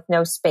 with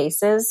no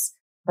spaces.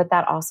 But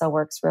that also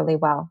works really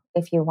well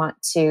if you want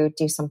to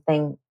do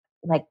something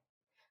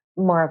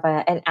more of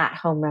an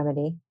at-home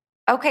remedy.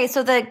 Okay,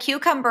 so the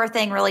cucumber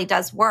thing really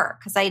does work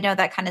because I know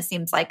that kind of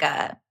seems like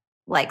a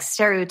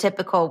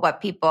stereotypical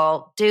what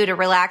people do to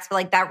relax,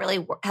 but that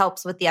really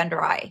helps with the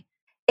under eye.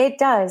 It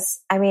does.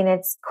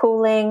 It's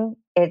cooling,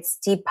 it's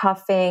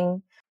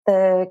depuffing.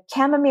 The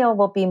chamomile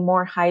will be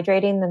more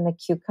hydrating than the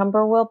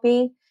cucumber will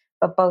be,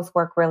 but both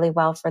work really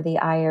well for the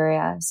eye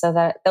area.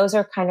 So those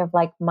are kind of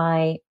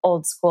my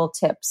old school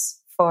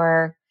tips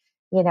for,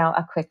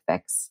 a quick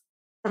fix.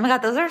 Oh my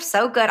God, those are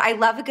so good. I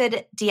love a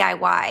good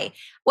DIY.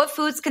 What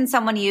foods can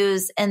someone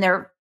use in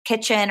their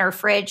kitchen or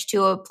fridge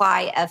to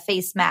apply a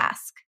face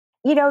mask?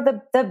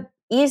 The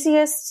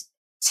easiest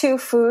 2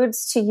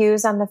 foods to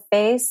use on the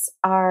face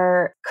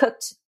are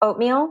cooked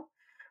oatmeal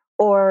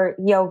or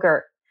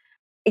yogurt.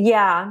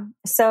 Yeah.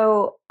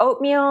 So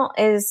oatmeal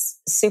is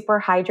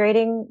super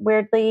hydrating,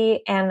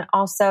 weirdly, and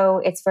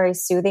also it's very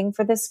soothing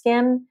for the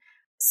skin.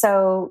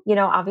 So,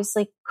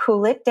 obviously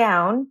cool it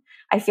down.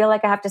 I feel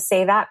like I have to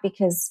say that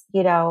because,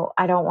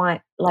 I don't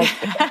want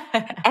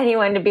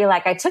anyone to be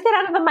I took it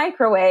out of the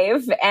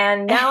microwave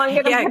and now I'm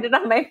going to put it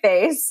on my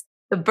face.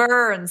 The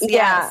burns.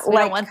 Yes. We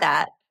don't want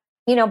that.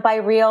 Buy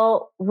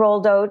real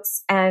rolled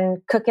oats and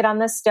cook it on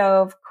the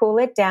stove, cool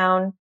it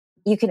down.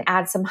 You can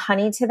add some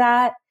honey to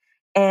that.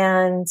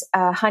 And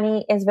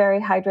honey is very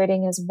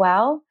hydrating as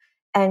well.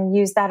 And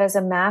use that as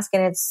a mask.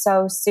 And it's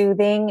so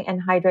soothing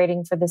and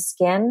hydrating for the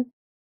skin.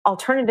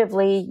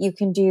 alternatively, you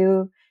can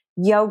do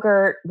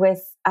yogurt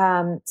with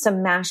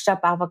some mashed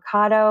up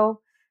avocado.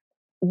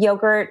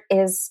 Yogurt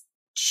is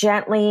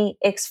gently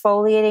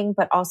exfoliating,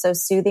 but also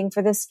soothing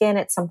for the skin.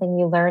 It's something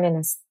you learn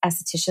in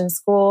esthetician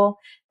school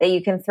that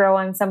you can throw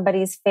on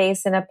somebody's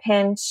face in a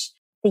pinch.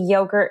 The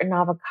yogurt and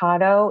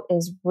avocado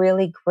is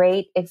really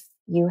great if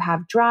you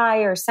have dry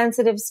or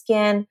sensitive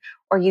skin,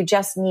 or you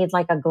just need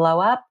like a glow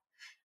up.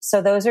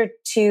 So those are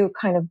two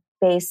kind of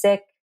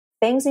basic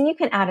things. And you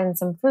can add in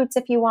some fruits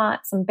if you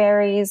want, some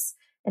berries,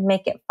 and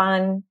make it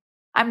fun.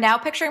 I'm now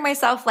picturing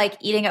myself like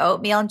eating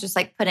oatmeal and just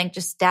like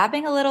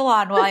dabbing a little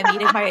on while I'm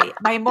eating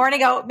my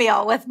morning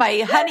oatmeal with my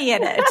honey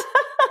in it.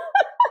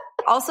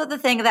 Also, the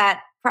thing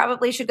that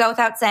probably should go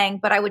without saying,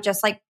 but I would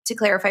just like to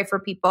clarify for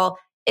people,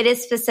 it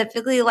is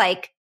specifically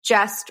like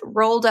just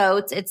rolled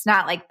oats. It's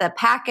not like the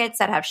packets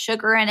that have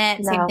sugar in it.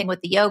 No. Same thing with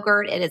the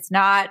yogurt. It is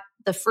not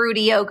the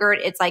fruity yogurt.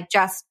 It's like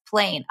just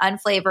plain,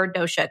 unflavored,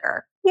 no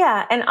sugar.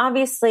 Yeah. And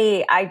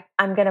obviously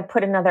I'm going to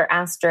put another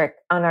asterisk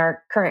on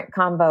our current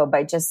combo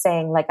by just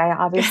saying, like, I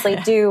obviously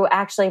do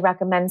actually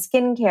recommend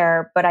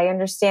skincare, but I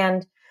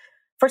understand,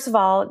 first of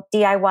all,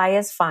 DIY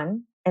is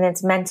fun and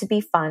it's meant to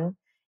be fun.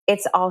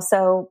 It's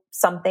also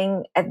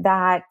something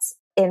that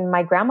in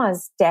my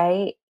grandma's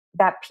day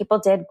that people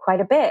did quite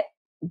a bit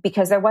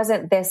because there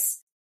wasn't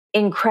this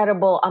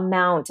incredible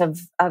amount of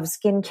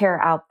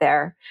skincare out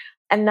there.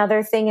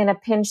 Another thing in a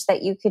pinch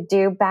that you could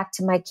do, back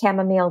to my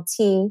chamomile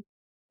tea,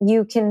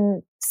 you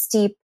can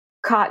steep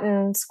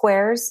cotton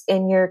squares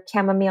in your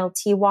chamomile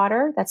tea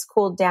water that's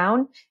cooled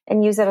down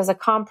and use it as a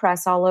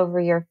compress all over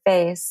your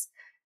face,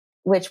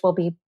 which will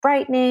be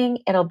brightening.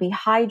 It'll be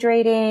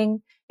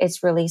hydrating.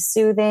 It's really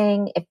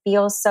soothing. It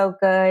feels so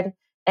good.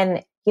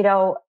 And, you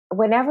know,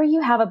 whenever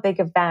you have a big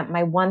event,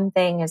 my one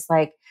thing is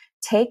like,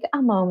 take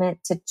a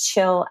moment to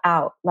chill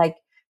out. Like,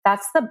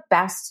 that's the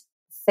best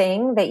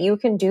thing that you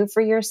can do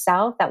for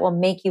yourself that will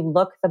make you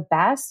look the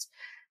best,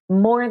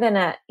 more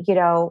than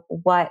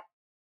what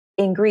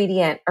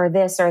ingredient or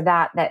this or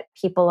that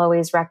people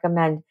always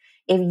recommend.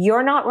 If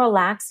you're not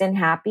relaxed and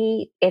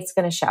happy, it's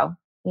going to show,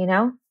 you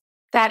know?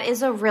 That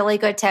is a really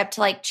good tip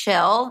to like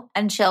chill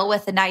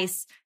with a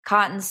nice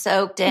cotton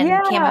soaked in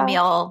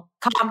chamomile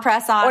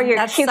compress on. Or your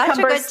That's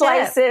cucumber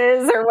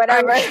slices or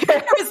whatever.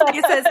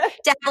 Slices.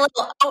 Dab a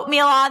little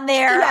oatmeal on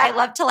there. Yeah. I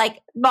love to like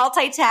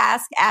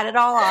multitask, add it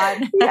all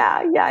on.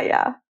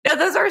 Yeah. No,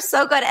 those are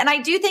so good. And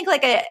I do think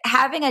like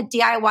having a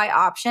DIY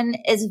option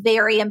is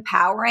very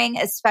empowering,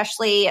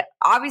 especially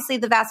obviously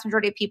the vast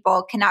majority of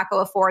people cannot go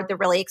afford the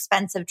really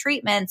expensive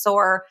treatments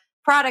or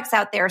products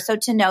out there. So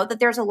to know that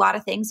there's a lot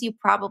of things you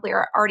probably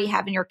already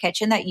have in your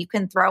kitchen that you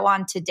can throw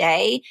on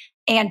today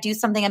and do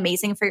something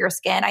amazing for your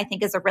skin, I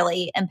think is a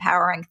really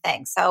empowering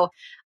thing. So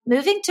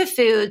moving to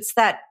foods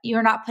that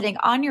you're not putting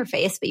on your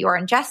face, but you are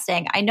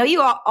ingesting. I know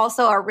you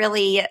also are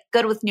really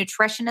good with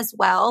nutrition as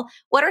well.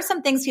 What are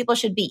some things people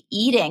should be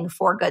eating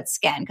for good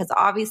skin? Because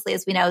obviously,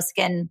 as we know,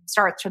 skin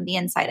starts from the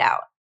inside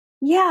out.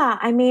 Yeah.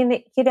 I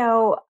mean,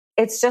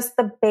 it's just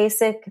the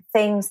basic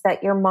things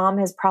that your mom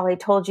has probably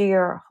told you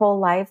your whole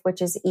life,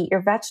 which is eat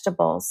your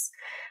vegetables.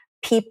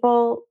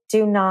 People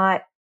do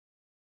not,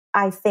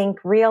 I think,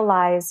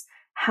 realize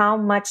how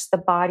much the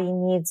body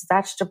needs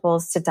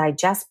vegetables to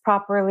digest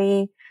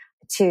properly,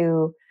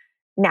 to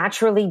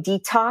naturally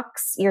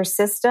detox your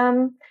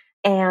system.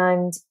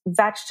 And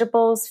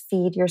vegetables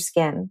feed your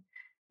skin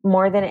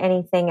more than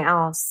anything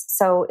else.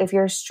 So if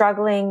you're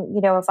struggling,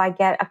 if I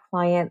get a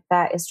client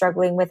that is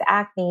struggling with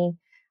acne,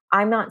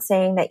 I'm not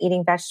saying that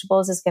eating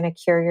vegetables is going to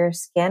cure your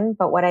skin,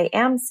 but what I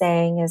am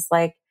saying is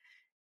like,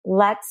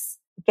 let's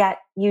get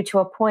you to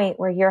a point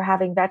where you're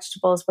having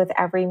vegetables with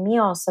every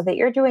meal so that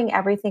you're doing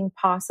everything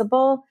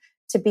possible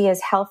to be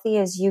as healthy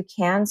as you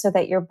can so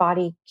that your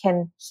body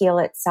can heal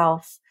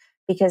itself.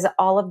 Because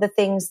all of the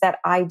things that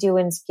I do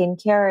in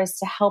skincare is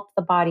to help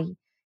the body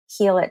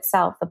heal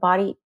itself. The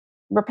body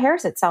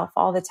repairs itself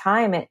all the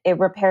time. It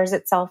repairs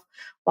itself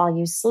while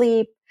you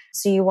sleep.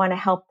 So you want to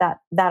help that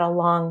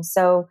along.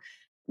 So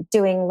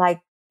doing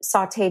like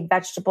sauteed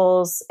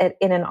vegetables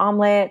in an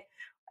omelet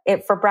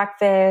for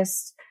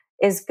breakfast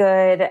is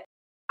good.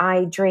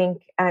 I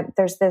drink,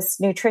 there's this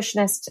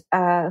nutritionist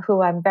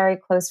who I'm very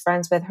close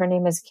friends with. Her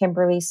name is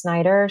Kimberly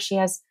Snyder. She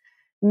has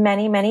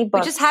many, many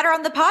books. We just had her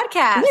on the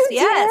podcast.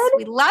 Yes.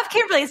 We love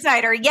Kimberly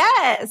Snyder.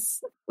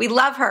 Yes. We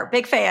love her.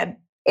 Big fan.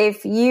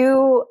 If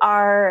you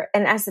are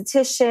an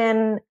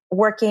esthetician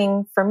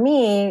working for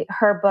me,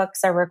 her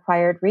books are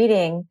required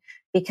reading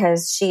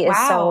because she is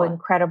so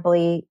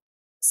incredibly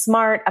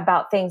smart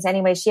about things.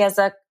 Anyway, she has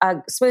a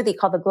smoothie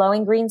called the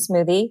Glowing Green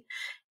Smoothie.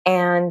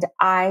 And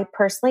I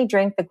personally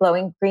drink the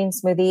Glowing Green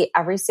Smoothie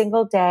every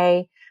single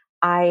day.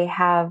 I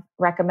have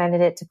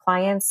recommended it to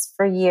clients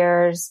for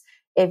years.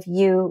 If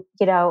you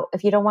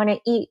don't want to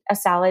eat a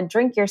salad,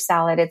 drink your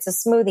salad. It's a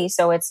smoothie,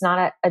 so it's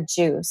not a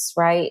juice,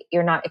 right?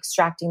 You're not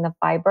extracting the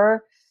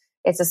fiber.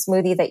 It's a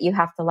smoothie that you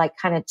have to like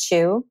kind of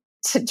chew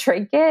to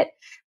drink it,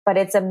 but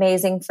it's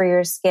amazing for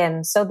your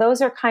skin. So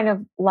those are kind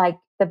of like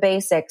the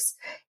basics.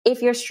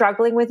 If you're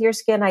struggling with your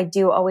skin, I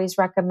do always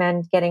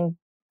recommend getting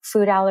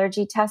food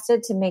allergy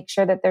tested to make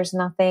sure that there's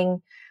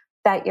nothing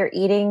that you're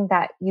eating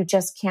that you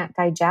just can't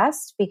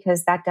digest,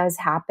 because that does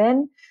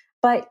happen.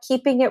 But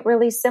keeping it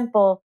really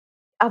simple,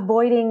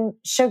 avoiding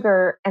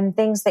sugar and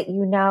things that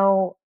you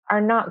know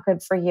are not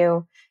good for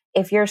you.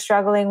 If you're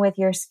struggling with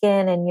your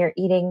skin and you're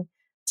eating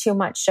too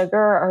much sugar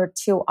or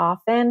too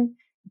often,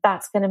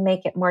 that's going to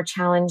make it more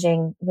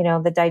challenging. You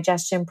know, the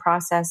digestion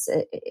process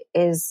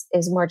is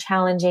more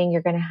challenging.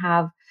 You're going to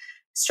have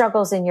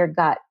struggles in your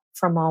gut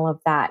from all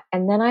of that.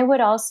 And then I would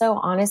also,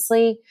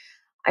 honestly,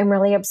 I'm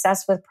really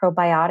obsessed with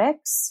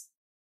probiotics.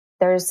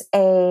 There's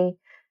a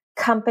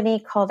company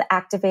called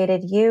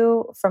Activated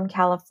You from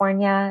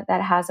California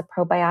that has a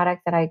probiotic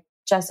that I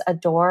just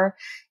adore.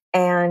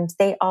 And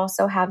they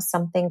also have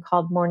something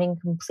called Morning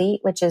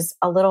Complete, which is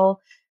a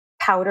little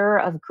powder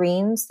of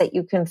greens that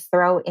you can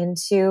throw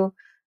into,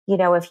 you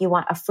know, if you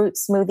want a fruit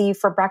smoothie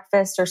for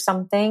breakfast or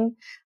something,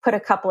 put a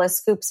couple of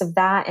scoops of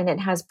that, and it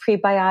has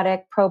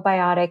prebiotic,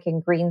 probiotic,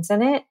 and greens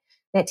in it.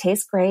 And it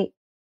tastes great.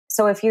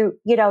 So if you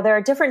know, there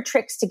are different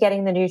tricks to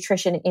getting the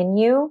nutrition in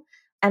you.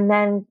 And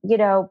then, you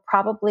know,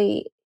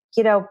 probably,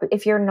 you know,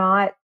 if you're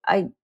not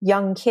a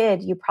young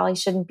kid, you probably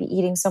shouldn't be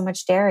eating so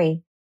much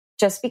dairy,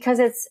 just because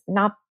it's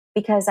not,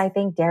 because I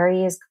think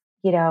dairy is,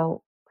 you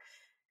know,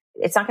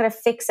 it's not going to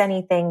fix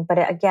anything.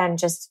 But again,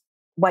 just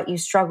what you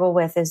struggle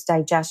with is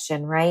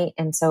digestion, right?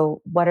 And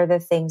so what are the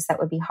things that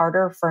would be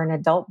harder for an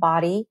adult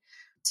body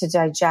to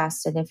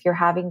digest? And if you're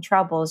having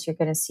troubles, you're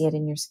going to see it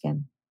in your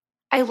skin.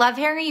 I love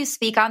hearing you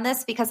speak on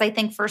this, because I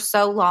think for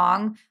so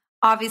long,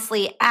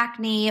 obviously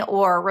acne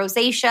or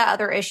rosacea,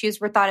 other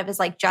issues were thought of as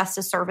like just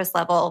a surface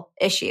level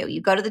issue. You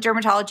go to the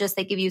dermatologist,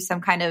 they give you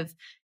some kind of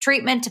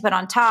treatment to put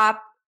on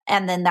top,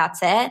 and then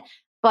that's it.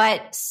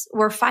 But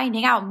we're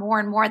finding out more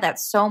and more that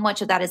so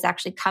much of that is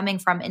actually coming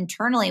from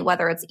internally,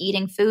 whether it's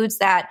eating foods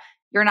that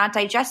you're not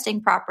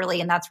digesting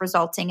properly, and that's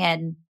resulting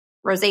in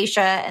rosacea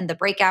and the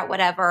breakout,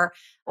 whatever,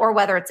 or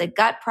whether it's a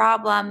gut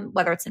problem,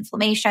 whether it's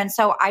inflammation.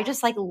 So I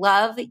just like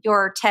love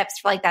your tips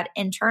for like that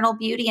internal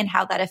beauty and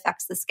how that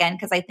affects the skin,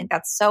 because I think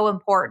that's so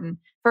important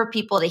for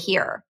people to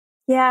hear.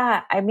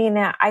 Yeah. I mean,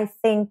 I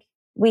think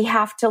we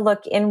have to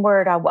look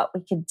inward on what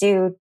we could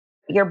do.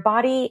 Your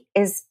body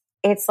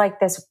it's like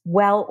this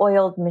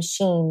well-oiled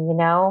machine, you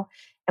know,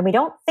 and we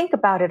don't think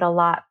about it a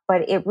lot,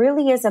 but it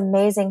really is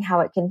amazing how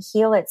it can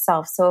heal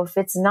itself. So if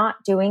it's not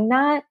doing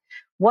that,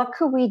 what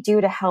could we do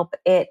to help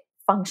it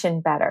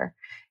function better?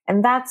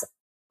 And that's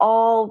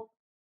all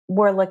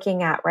we're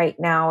looking at right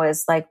now,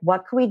 is like,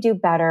 what could we do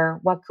better?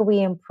 What could we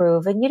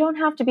improve? And you don't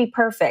have to be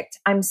perfect.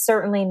 I'm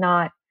certainly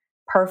not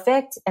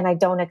perfect, and I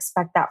don't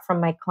expect that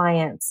from my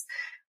clients.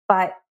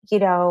 But, you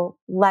know,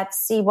 let's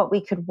see what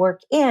we could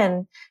work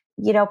in.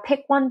 You know,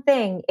 pick one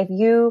thing. If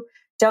you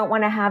don't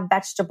want to have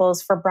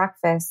vegetables for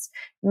breakfast,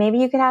 maybe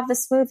you could have the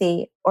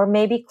smoothie, or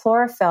maybe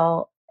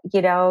chlorophyll,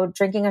 you know,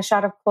 drinking a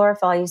shot of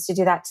chlorophyll. I used to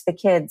do that to the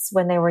kids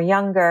when they were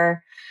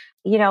younger.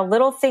 You know,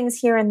 little things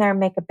here and there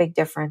make a big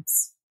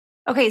difference.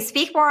 Okay,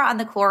 speak more on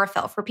the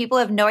chlorophyll. For people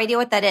who have no idea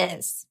what that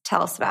is,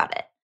 tell us about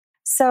it.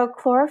 So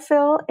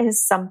chlorophyll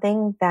is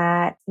something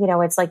that, you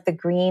know, it's like the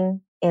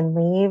green in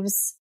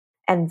leaves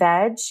and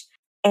veg.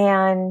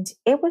 And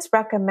it was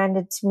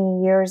recommended to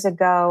me years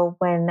ago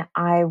when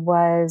I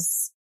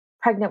was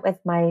pregnant with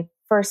my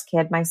first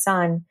kid, my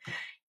son.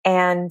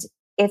 And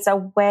it's a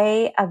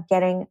way of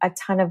getting a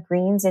ton of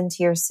greens into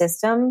your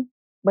system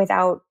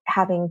without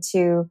having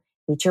to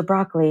eat your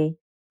broccoli.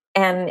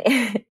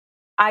 And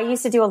I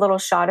used to do a little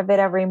shot of it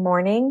every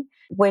morning,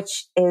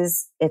 which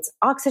is, it's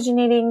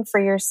oxygenating for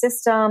your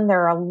system.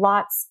 There are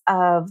lots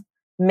of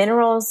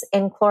minerals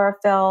in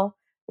chlorophyll,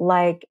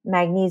 like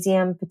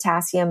magnesium,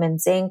 potassium, and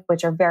zinc,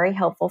 which are very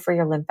helpful for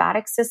your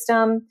lymphatic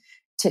system.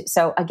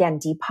 So again,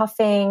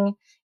 depuffing,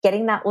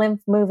 getting that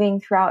lymph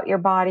moving throughout your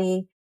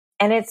body.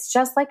 And it's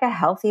just like a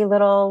healthy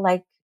little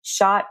like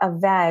shot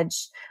of veg.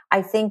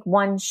 I think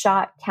one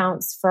shot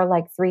counts for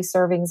like 3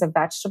 servings of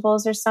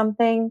vegetables or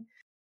something.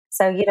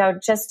 So, you know,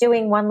 just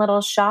doing one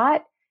little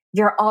shot,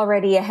 you're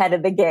already ahead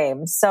of the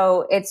game.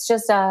 So it's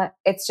just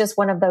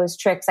one of those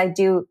tricks. I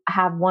do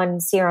have one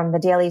serum, the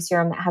daily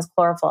serum, that has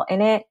chlorophyll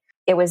in it.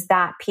 It was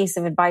that piece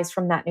of advice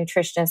from that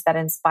nutritionist that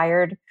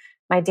inspired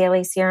my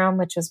daily serum,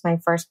 which was my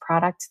first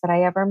product that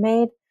I ever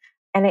made.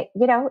 And it,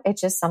 you know,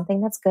 it's just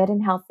something that's good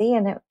and healthy,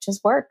 and it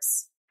just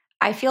works.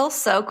 I feel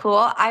so cool.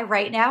 I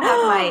right now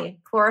have my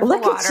chlorophyll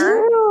Look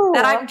water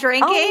that I'm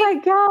drinking. Oh my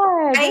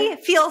God. I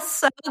feel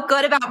so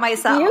good about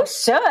myself. You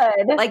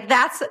should. Like,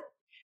 that's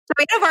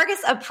Joanna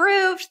Vargas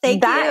approved. Thank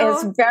you. That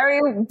is very,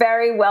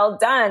 very well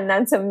done.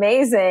 That's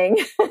amazing.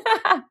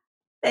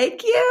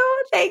 Thank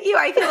you. Thank you.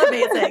 I feel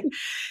amazing.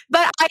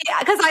 But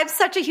because I'm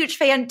such a huge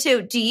fan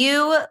too. Do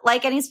you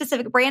like any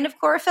specific brand of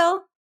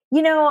chlorophyll?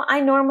 You know,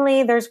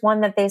 there's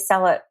one that they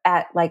sell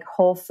at like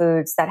Whole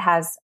Foods that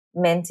has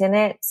mint in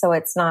it. So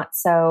it's not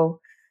so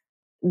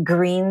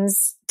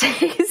greens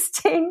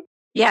tasting.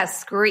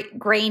 Yes.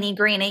 Grainy.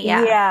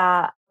 Yeah.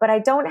 Yeah. But I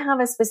don't have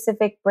a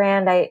specific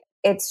brand.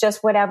 It's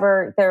just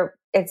whatever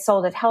it's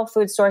sold at health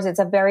food stores. It's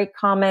a very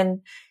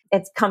common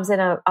It comes in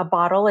a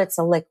bottle. It's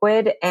a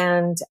liquid,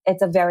 and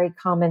it's a very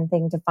common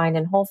thing to find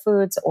in Whole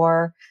Foods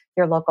or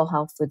your local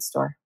health food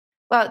store.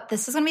 Well,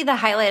 this is going to be the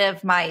highlight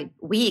of my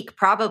week,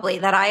 probably,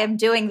 that I am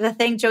doing the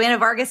thing Joanna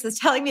Vargas is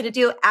telling me to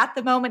do at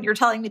the moment you're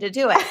telling me to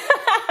do it.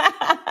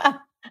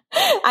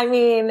 I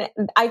mean,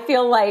 I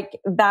feel like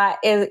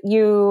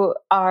you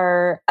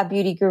are a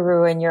beauty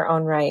guru in your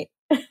own right.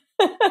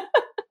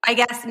 I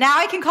guess now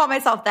I can call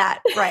myself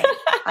that. Right.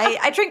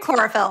 I drink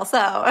chlorophyll.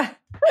 So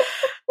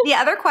the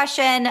other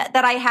question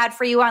that I had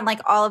for you on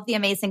like all of the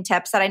amazing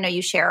tips that I know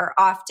you share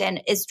often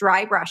is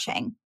dry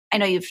brushing. I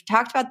know you've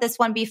talked about this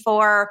one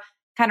before,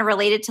 kind of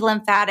related to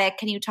lymphatic.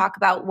 Can you talk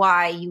about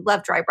why you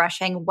love dry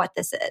brushing, what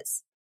this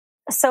is?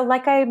 So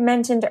like I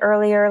mentioned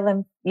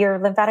earlier, your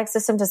lymphatic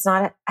system does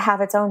not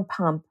have its own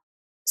pump.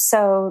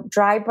 So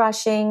dry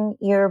brushing,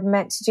 you're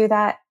meant to do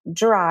that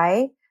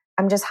dry.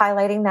 I'm just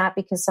highlighting that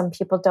because some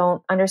people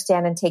don't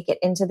understand and take it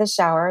into the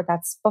shower.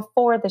 That's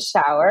before the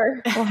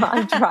shower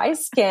on dry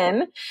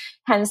skin,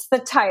 hence the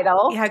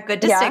title. Yeah, good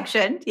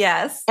distinction.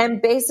 Yeah. Yes.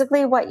 And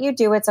basically what you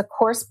do, it's a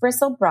coarse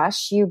bristle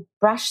brush. You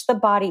brush the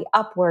body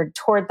upward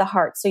toward the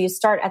heart. So you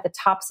start at the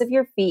tops of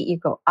your feet, you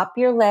go up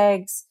your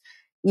legs,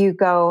 you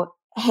go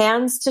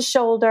hands to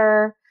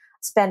shoulder,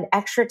 spend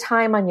extra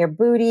time on your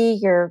booty,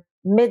 your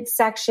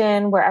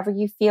midsection, wherever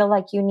you feel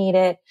like you need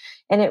it.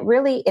 And it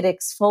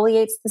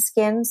exfoliates the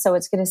skin. So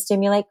it's going to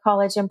stimulate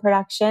collagen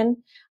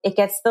production. It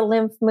gets the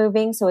lymph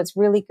moving. So it's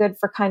really good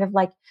for kind of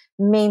like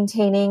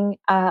maintaining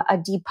a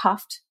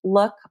depuffed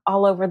look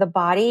all over the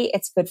body.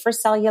 It's good for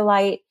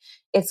cellulite.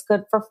 It's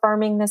good for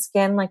firming the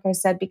skin, like I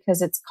said,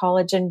 because it's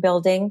collagen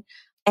building.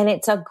 And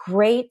it's a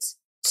great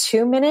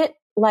 2-minute,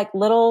 like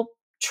little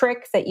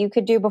trick that you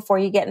could do before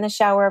you get in the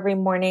shower every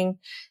morning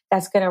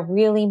that's going to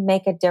really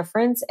make a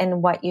difference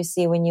in what you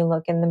see when you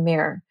look in the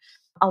mirror.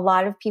 A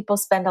lot of people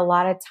spend a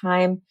lot of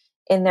time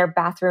in their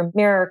bathroom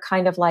mirror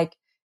kind of like,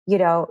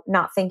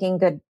 not thinking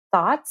good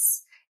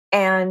thoughts.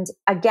 And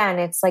again,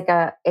 it's like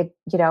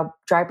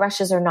dry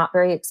brushes are not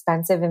very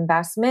expensive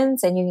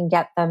investments and you can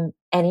get them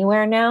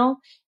anywhere now.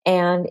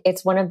 And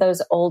it's one of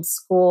those old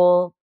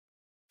school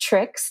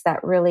tricks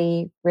that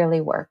really,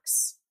 really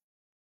works.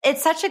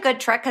 It's such a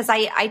good trick because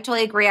I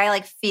totally agree. I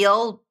like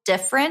feel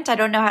different. I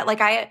don't know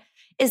how,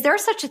 is there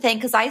such a thing?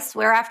 Because I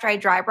swear after I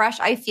dry brush,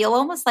 I feel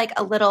almost like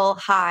a little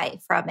high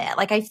from it.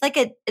 Like I feel like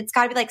it's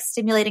got to be like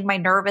stimulating my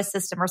nervous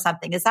system or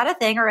something. Is that a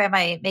thing or am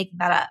I making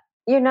that up?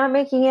 You're not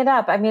making it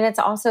up. I mean, it's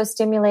also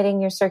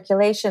stimulating your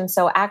circulation.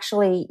 So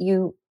actually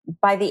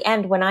by the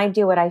end, when I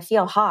do it, I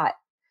feel hot.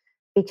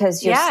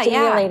 Because you're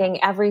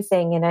stimulating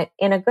everything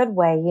in a good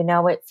way.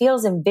 It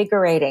feels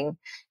invigorating.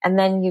 And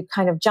then you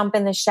kind of jump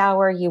in the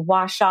shower, you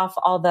wash off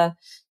all the,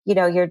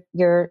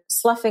 you're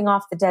sloughing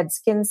off the dead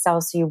skin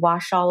cells. So you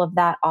wash all of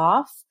that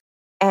off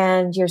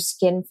and your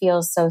skin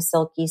feels so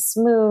silky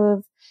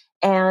smooth.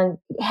 And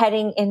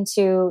heading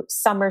into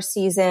summer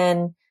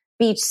season,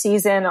 beach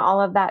season, all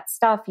of that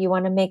stuff, you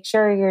want to make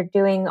sure you're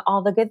doing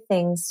all the good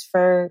things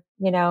for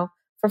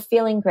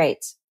feeling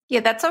great. Yeah,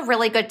 that's a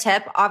really good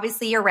tip.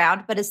 Obviously year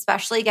round, but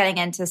especially getting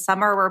into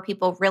summer where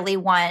people really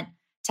want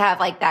to have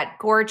like that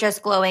gorgeous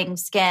glowing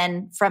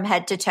skin from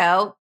head to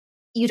toe.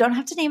 You don't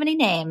have to name any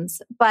names,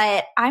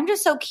 but I'm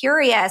just so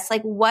curious,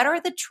 like what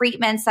are the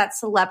treatments that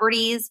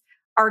celebrities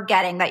are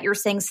getting that you're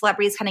seeing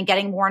celebrities kind of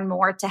getting more and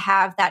more to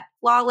have that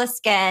flawless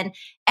skin?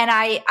 And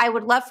I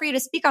would love for you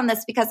to speak on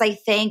this because I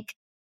think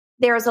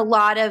there's a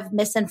lot of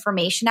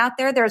misinformation out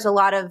there. There's a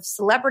lot of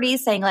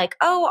celebrities saying like,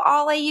 oh,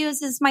 all I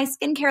use is my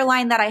skincare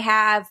line that I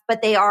have,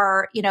 but they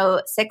are,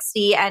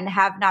 60 and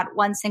have not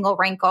one single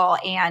wrinkle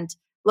and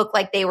look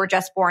like they were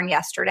just born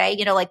yesterday.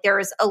 Like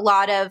there's a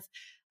lot of,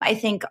 I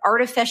think,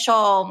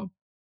 artificial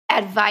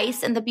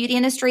advice in the beauty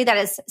industry that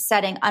is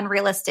setting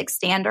unrealistic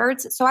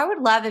standards. So I would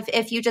love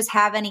if you just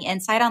have any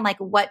insight on like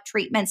what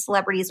treatments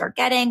celebrities are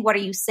getting. What are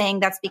you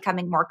seeing that's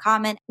becoming more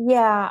common?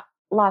 Yeah,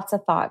 lots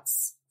of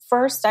thoughts.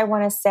 First, I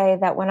want to say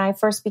that when I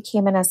first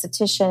became an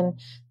esthetician,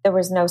 there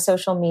was no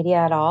social media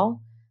at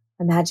all.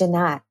 Imagine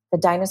that. The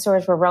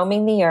dinosaurs were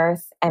roaming the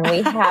earth and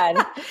we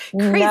had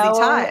no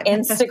time.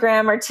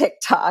 Instagram or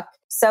TikTok.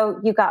 So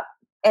you got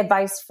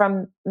advice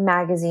from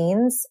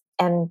magazines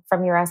and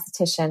from your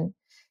esthetician.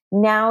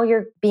 Now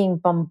you're being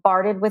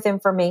bombarded with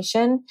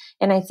information.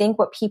 And I think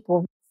what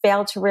people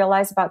fail to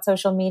realize about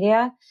social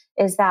media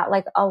is that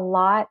like a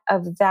lot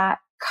of that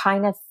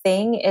kind of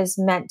thing is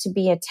meant to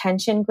be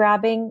attention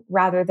grabbing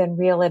rather than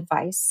real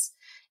advice.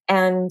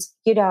 And,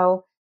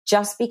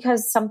 just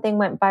because something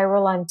went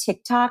viral on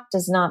TikTok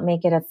does not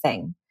make it a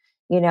thing.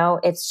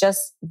 It's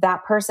just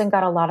that person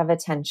got a lot of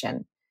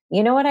attention.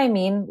 You know what I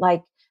mean?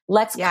 Like,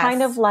 let's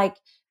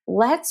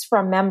let's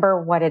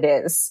remember what it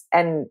is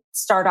and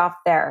start off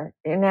there.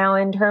 Now,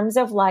 in terms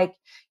of like,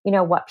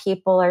 what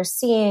people are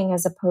seeing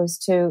as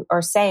opposed to,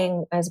 or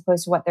saying as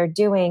opposed to what they're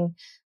doing,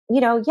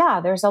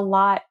 there's a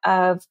lot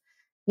of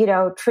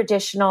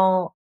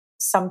traditional,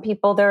 some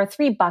people, there are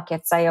 3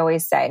 buckets, I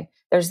always say.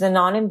 There's the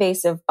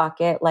non-invasive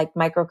bucket, like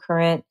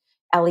microcurrent,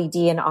 LED,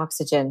 and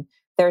oxygen.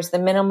 There's the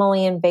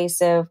minimally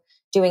invasive,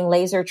 doing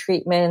laser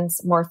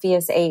treatments,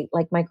 Morpheus 8,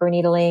 like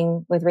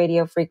microneedling with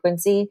radio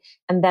frequency.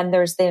 And then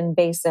there's the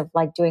invasive,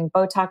 like doing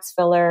Botox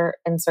filler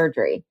and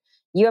surgery.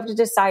 You have to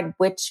decide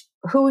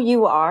who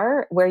you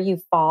are, where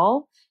you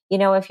fall.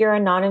 If you're a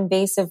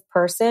non-invasive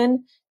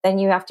person, then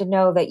you have to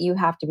know that you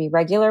have to be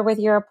regular with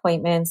your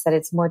appointments, that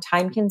it's more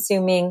time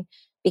consuming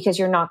because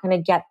you're not going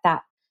to get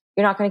that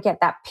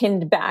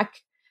pinned back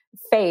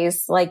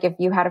face. Like if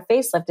you had a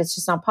facelift, it's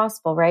just not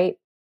possible, right?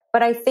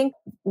 But I think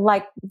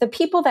like the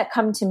people that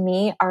come to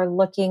me are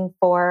looking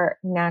for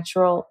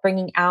natural,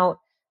 bringing out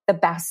the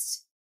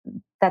best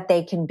that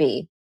they can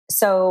be.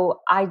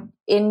 So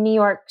in New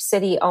York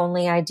City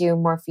only, I do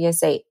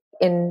Morpheus 8.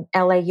 In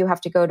LA, you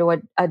have to go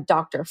to a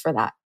doctor for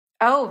that.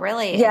 Oh,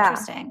 really? Yeah.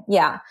 Interesting.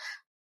 Yeah.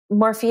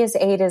 Morpheus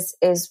 8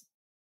 is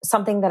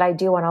something that I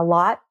do on a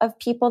lot of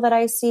people that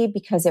I see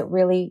because it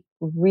really,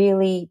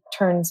 really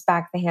turns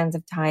back the hands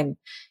of time.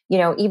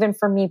 Even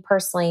for me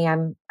personally,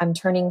 I'm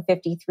turning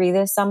 53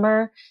 this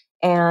summer,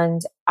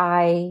 and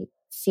I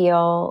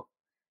feel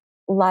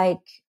like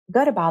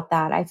good about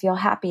that. I feel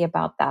happy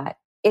about that.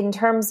 In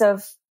terms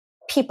of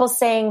people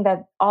saying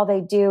that all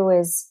they do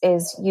is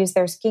use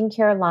their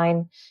skincare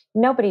line,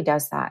 nobody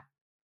does that.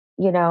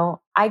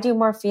 I do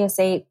Morpheus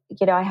 8.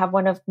 I have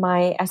one of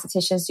my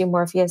estheticians do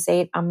Morpheus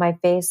 8 on my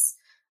face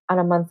on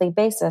a monthly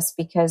basis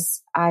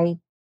because I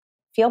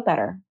feel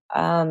better.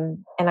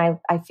 And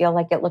I feel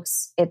like it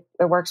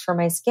works for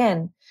my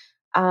skin.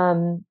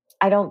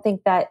 I don't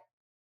think that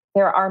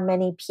there are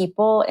many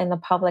people in the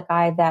public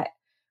eye that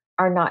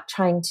are not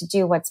trying to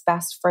do what's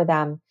best for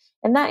them.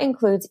 And that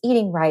includes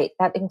eating right.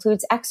 That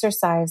includes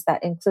exercise.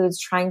 That includes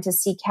trying to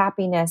seek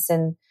happiness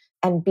and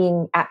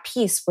being at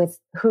peace with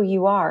who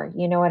you are.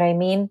 You know what I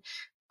mean?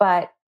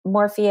 But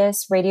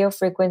Morpheus, radio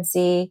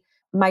frequency,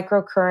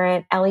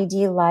 microcurrent,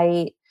 LED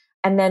light.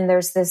 And then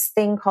there's this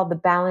thing called the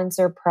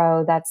Balancer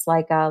Pro. That's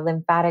like a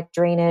lymphatic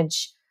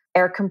drainage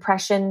air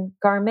compression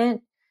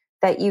garment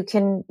that you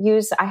can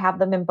use. I have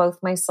them in both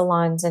my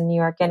salons in New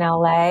York and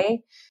LA.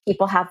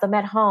 People have them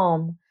at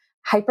home.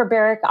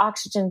 Hyperbaric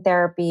oxygen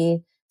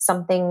therapy,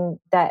 something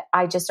that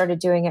I just started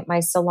doing at my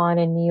salon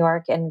in New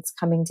York, and it's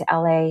coming to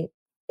LA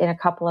in a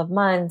couple of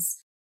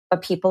months.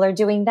 But people are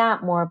doing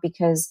that more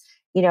because,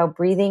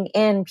 breathing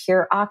in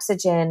pure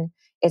oxygen,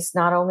 it's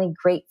not only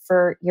great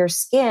for your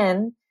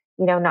skin,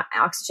 not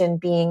oxygen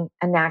being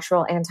a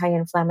natural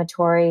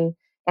anti-inflammatory,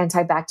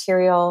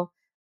 antibacterial.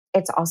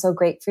 It's also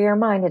great for your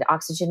mind. It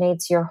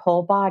oxygenates your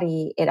whole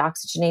body. It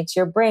oxygenates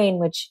your brain,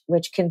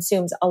 which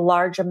consumes a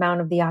large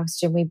amount of the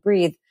oxygen we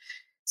breathe.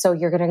 So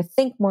you're going to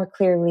think more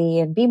clearly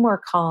and be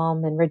more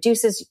calm and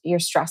reduces your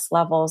stress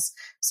levels.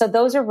 So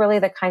those are really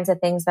the kinds of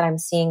things that I'm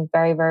seeing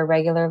very, very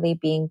regularly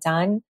being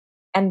done.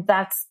 And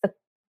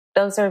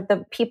those are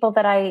the people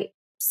that I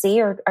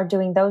see are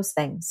doing those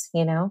things,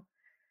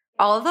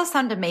 All of those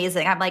sound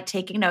amazing. I'm like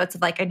taking notes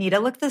of like, I need to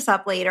look this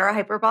up later. A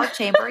hyperbolic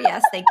chamber.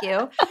 Yes. Thank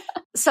you.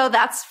 So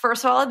that's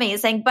first of all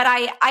amazing. But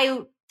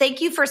I thank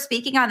you for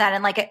speaking on that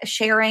and like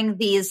sharing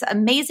these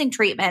amazing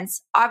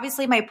treatments.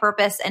 Obviously my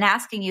purpose in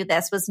asking you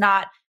this was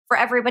not for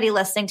everybody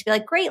listening to be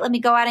like, great, let me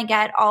go out and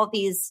get all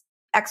these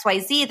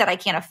XYZ that I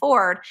can't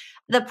afford.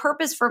 The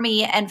purpose for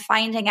me and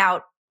finding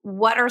out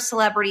what are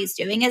celebrities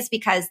doing is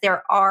because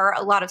there are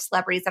a lot of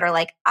celebrities that are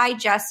like, I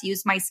just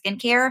use my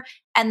skincare.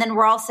 And then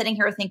we're all sitting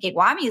here thinking,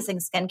 well, I'm using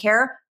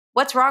skincare.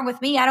 What's wrong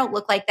with me? I don't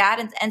look like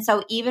that. And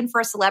so even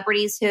for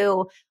celebrities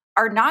who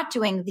are not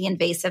doing the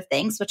invasive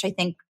things, which I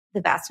think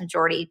the vast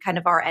majority kind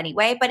of are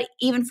anyway, but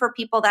even for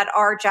people that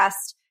are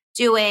just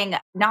doing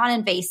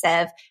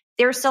non-invasive,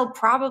 they're still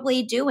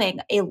probably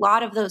doing a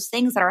lot of those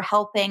things that are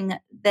helping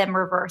them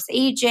reverse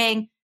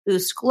aging,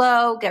 boost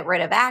glow, get rid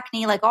of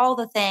acne, like all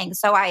the things.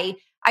 So I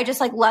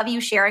just like love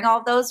you sharing all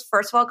of those,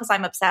 first of all, because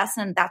I'm obsessed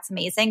and that's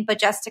amazing. But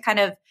just to kind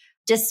of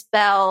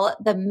dispel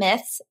the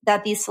myths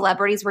that these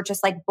celebrities were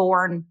just like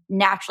born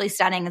naturally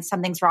stunning and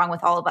something's wrong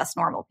with all of us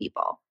normal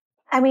people.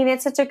 I mean,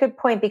 it's such a good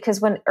point because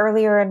when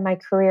earlier in my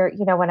career,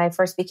 when I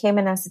first became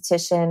an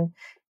esthetician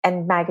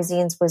and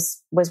magazines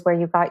was where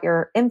you got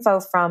your info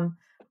from,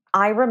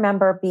 I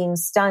remember being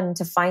stunned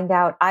to find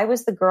out I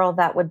was the girl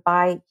that would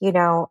buy,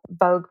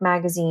 Vogue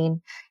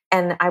magazine,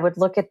 and I would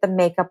look at the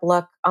makeup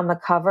look on the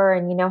cover.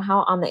 And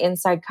how on the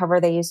inside cover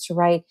they used to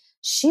write,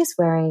 she's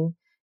wearing,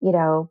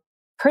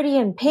 Pretty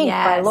in Pink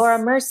by Laura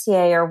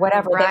Mercier or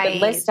whatever. Right. They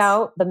would list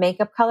out the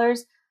makeup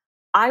colors.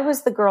 I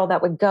was the girl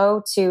that would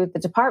go to the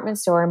department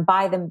store and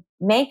buy the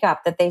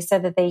makeup that they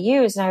said that they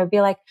used. And I would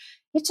be like,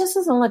 it just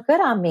doesn't look good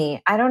on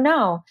me. I don't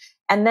know.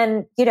 And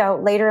then,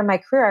 later in my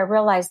career, I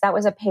realized that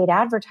was a paid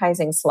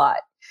advertising slot,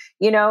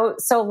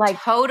 so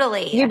like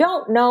totally, you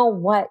don't know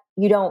what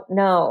you don't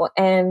know.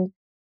 And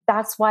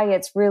that's why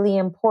it's really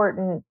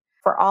important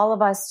for all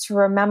of us to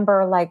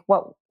remember like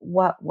what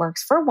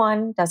works for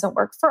one doesn't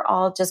work for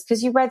all. Just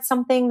because you read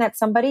something that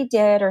somebody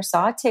did or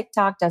saw a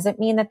TikTok doesn't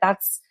mean that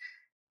that's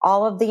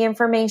all of the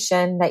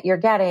information that you're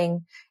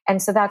getting. And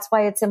so that's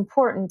why it's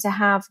important to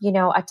have,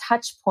 a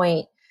touch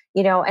point,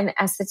 an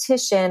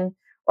esthetician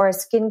or a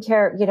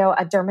skincare,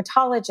 a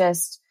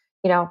dermatologist,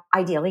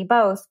 ideally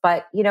both,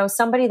 but,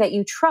 somebody that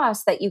you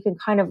trust that you can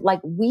kind of like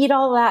weed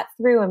all that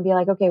through and be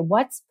like, okay,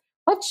 what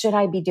should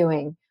I be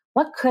doing?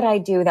 What could I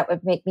do that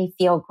would make me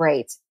feel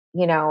great,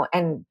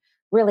 and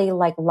really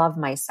like love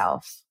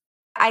myself?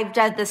 I've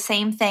done the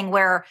same thing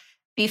where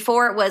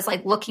before it was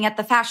like looking at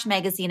the fashion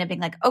magazine and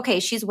being like, okay,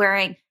 she's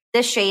wearing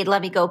this shade,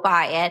 let me go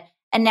buy it.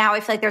 And now I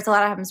feel like there's a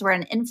lot of times where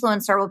an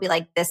influencer will be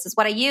like, this is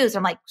what I use.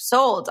 I'm like,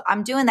 sold,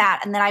 I'm doing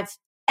that. And then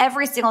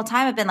every single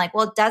time I've been like,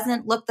 well, it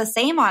doesn't look the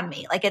same on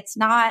me. Like it's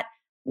not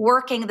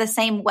working the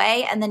same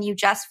way. And then you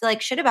just feel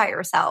like shit about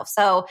yourself.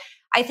 So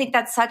I think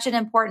that's such an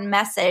important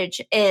message,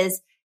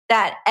 is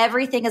that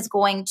everything is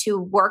going to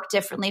work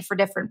differently for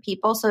different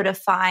people. So to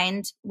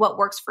find what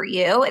works for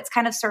you, it's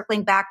kind of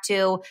circling back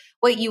to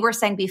what you were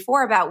saying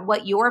before about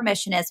what your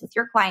mission is with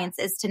your clients,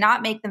 is to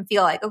not make them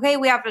feel like, okay,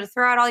 we have to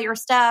throw out all your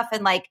stuff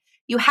and like,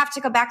 you have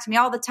to come back to me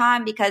all the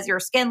time because your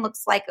skin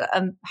looks like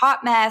a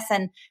hot mess,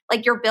 and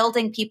like you're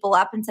building people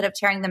up instead of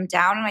tearing them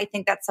down. And I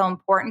think that's so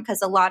important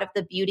because a lot of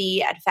the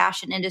beauty and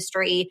fashion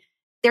industry,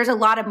 there's a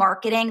lot of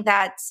marketing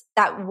that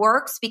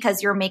works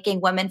because you're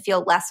making women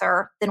feel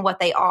lesser than what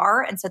they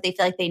are. And so they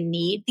feel like they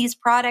need these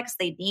products,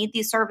 they need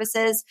these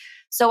services.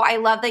 So I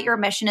love that your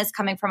mission is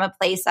coming from a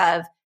place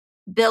of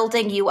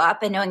building you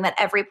up and knowing that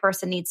every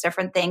person needs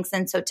different things.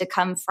 And so to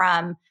come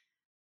from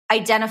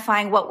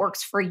identifying what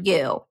works for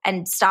you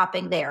and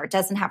stopping there. It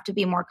doesn't have to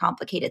be more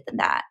complicated than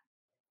that.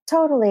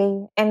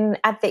 Totally. And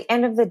at the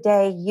end of the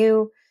day,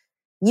 you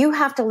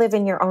have to live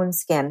in your own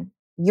skin.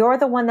 You're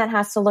the one that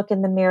has to look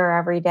in the mirror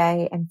every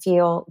day and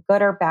feel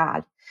good or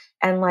bad.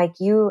 And like,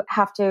 you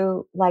have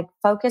to like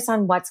focus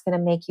on what's going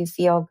to make you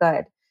feel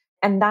good.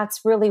 And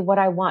that's really what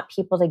I want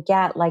people to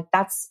get. Like,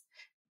 that's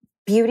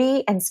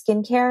beauty and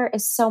skincare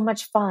is so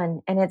much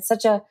fun. And it's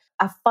such a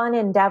fun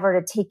endeavor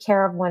to take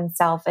care of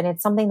oneself. And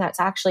it's something that's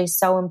actually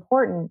so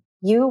important.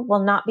 You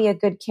will not be a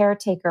good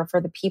caretaker for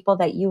the people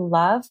that you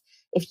love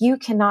if you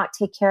cannot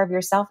take care of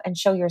yourself and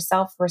show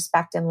yourself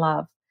respect and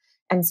love.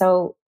 And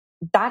so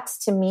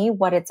that's to me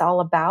what it's all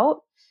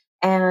about.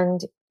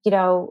 And,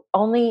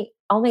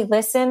 only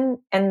listen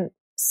and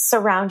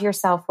surround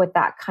yourself with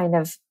that kind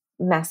of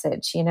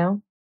message,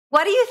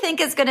 What do you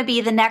think is going to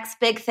be the next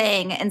big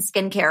thing in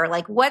skincare?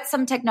 Like, what's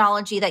some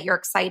technology that you're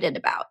excited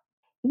about?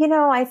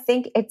 I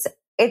think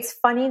it's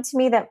funny to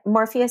me that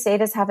Morpheus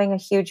 8 is having a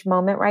huge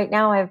moment right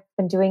now. I've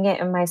been doing it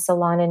in my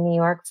salon in New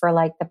York for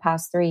like the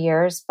past 3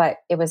 years, but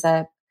it was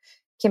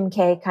Kim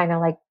K kind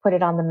of like put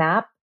it on the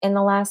map in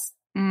the last,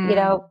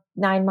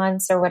 9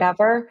 months or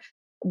whatever.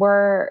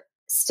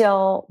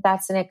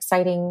 That's an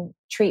exciting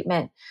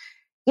treatment.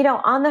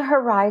 On the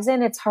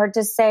horizon, it's hard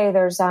to say.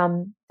 There's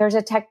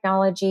a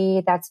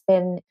technology that's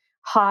been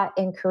hot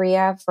in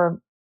Korea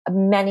for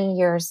many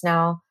years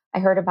now. I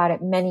heard about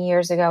it many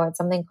years ago. It's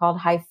something called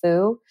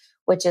HIFU,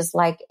 which is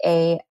like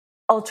a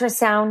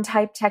ultrasound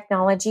type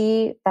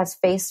technology that's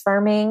face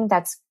firming,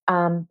 that's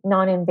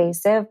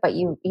non-invasive, but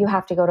you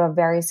have to go to a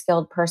very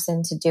skilled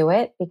person to do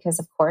it because,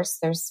 of course,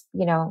 there's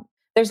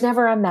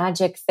never a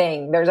magic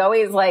thing. There's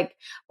always like,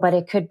 but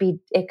it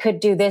could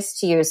do this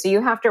to you. So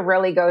you have to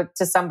really go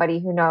to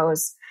somebody who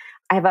knows.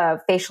 I have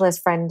a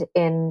facialist friend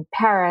in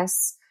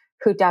Paris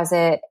who does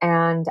it,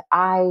 and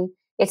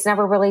it's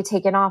never really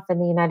taken off in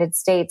the United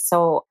States.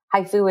 So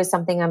HIFU is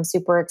something I'm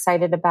super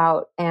excited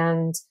about.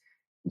 And,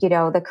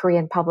 the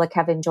Korean public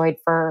have enjoyed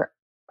for,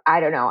 I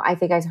don't know, I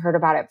think I heard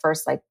about it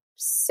first like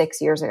 6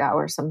 years ago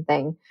or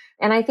something.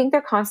 And I think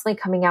they're constantly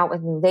coming out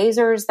with new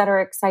lasers that are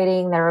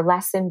exciting, that are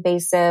less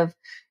invasive,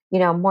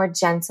 more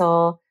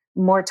gentle,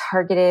 more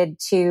targeted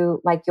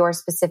to like your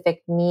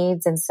specific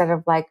needs instead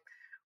of like,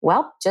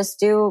 well, just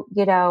do,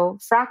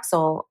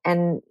 Fraxel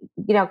and,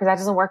 because that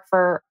doesn't work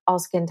for all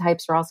skin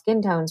types or all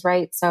skin tones,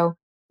 right? So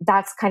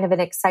that's kind of an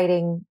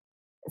exciting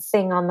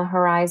thing on the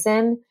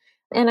horizon.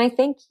 And I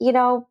think,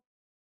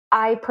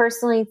 I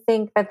personally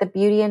think that the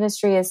beauty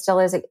industry is still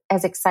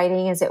as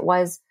exciting as it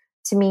was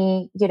to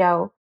me,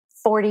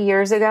 40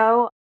 years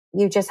ago.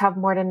 You just have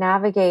more to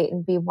navigate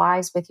and be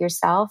wise with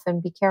yourself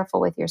and be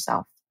careful with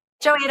yourself.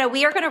 Joanna,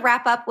 we are going to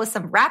wrap up with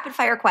some rapid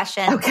fire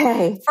questions.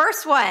 Okay.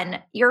 First one,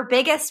 your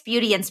biggest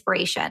beauty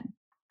inspiration.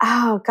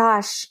 Oh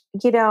gosh.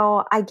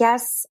 I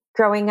guess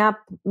growing up,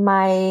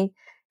 my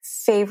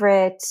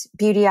favorite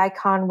beauty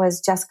icon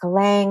was Jessica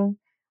Lange.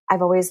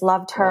 I've always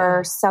loved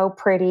her. So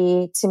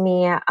pretty to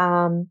me.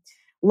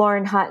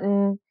 Lauren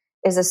Hutton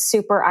is a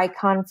super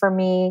icon for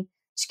me.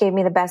 She gave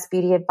me the best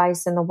beauty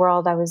advice in the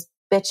world. I was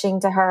bitching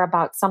to her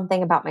about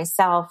something about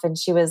myself, and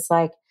she was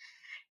like,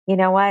 you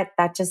know what?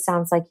 That just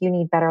sounds like you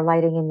need better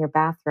lighting in your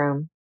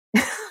bathroom.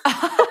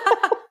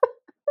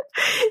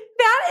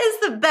 That is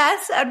the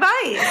best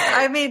advice.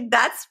 I mean,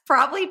 that's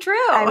probably true.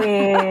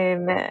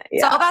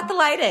 It's all about the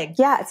lighting.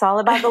 Yeah, it's all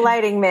about the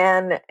lighting,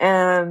 man.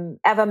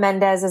 Eva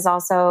Mendes is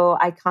also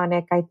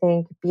iconic, I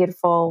think.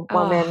 Beautiful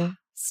woman.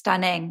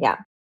 Stunning. Yeah.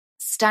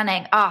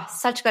 Stunning.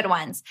 Such good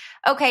ones.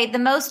 Okay, the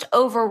most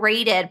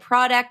overrated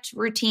product,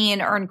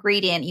 routine, or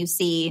ingredient you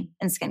see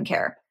in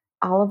skincare?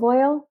 Olive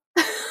oil.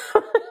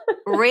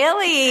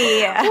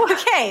 Really?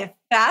 Okay,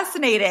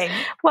 Fascinating.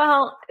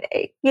 Well,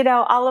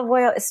 olive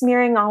oil,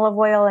 smearing olive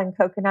oil and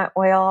coconut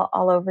oil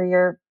all over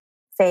your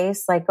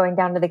face, like going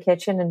down to the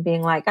kitchen and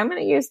being like, I'm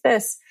going to use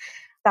this.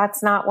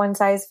 That's not one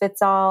size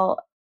fits all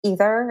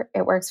either.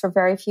 It works for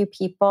very few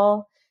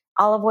people.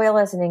 Olive oil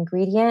as an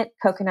ingredient,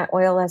 coconut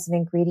oil as an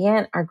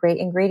ingredient are great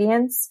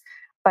ingredients.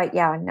 But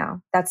yeah,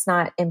 no, that's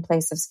not in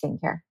place of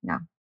skincare. No,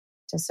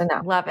 just a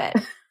no. Love it.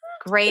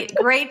 Great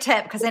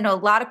tip. Because I know a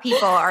lot of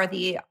people are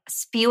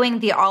spewing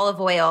the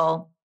olive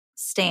oil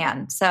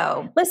stand.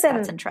 So listen,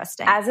 that's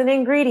interesting. As an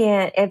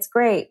ingredient, it's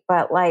great.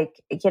 But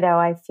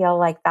I feel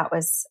like that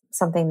was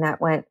something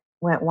that went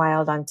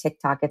wild on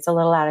TikTok. It's a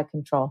little out of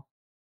control.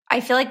 I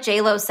feel like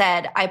J-Lo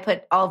said, I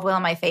put olive oil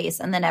on my face,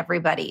 and then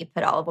everybody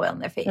put olive oil on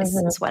their face.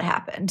 Mm-hmm. That's what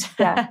happened.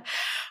 Yeah.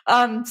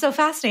 So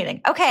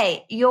fascinating.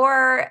 Okay.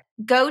 Your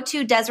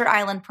go-to desert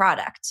island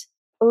product.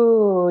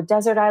 Ooh,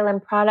 desert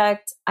island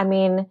product. I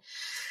mean,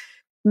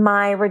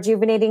 my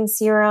rejuvenating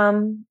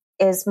serum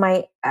is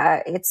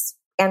it's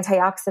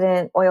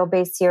antioxidant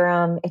oil-based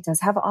serum. It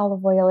does have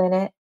olive oil in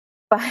it,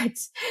 but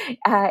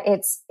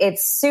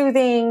it's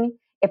soothing.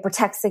 It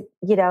protects it,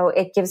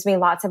 it gives me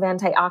lots of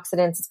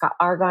antioxidants. It's got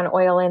argan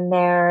oil in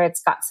there.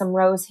 It's got some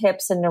rose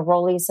hips and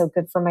neroli, so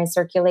good for my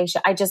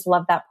circulation. I just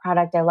love that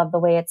product. I love the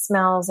way it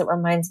smells. It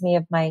reminds me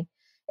of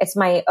it's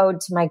my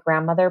ode to my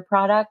grandmother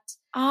product.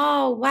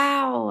 Oh,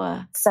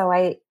 wow. So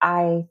I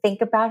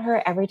think about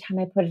her every time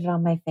I put it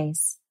on my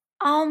face.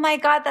 Oh my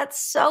God, that's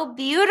so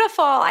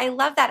beautiful. I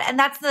love that. And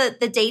that's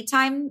the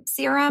daytime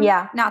serum?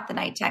 Yeah. Not the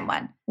nighttime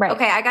one. Right.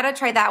 Okay, I got to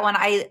try that one.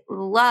 I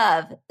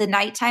love the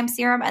nighttime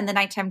serum and the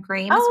nighttime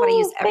cream. That's what I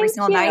use every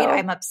single night.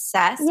 I'm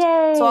obsessed.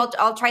 Yay. So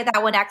I'll try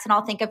that one next, and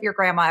I'll think of your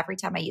grandma every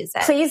time I use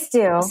it. Please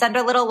do. Send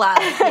her a little love.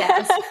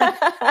 Yes.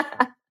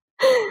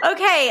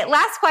 Okay,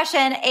 last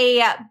question.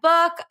 A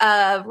book,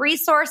 a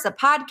resource, a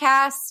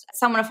podcast,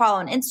 someone to follow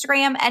on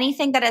Instagram,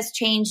 anything that has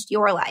changed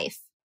your life.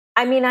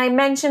 I mean, I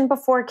mentioned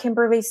before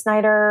Kimberly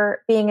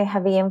Snyder being a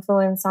heavy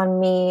influence on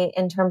me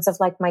in terms of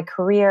my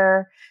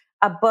career.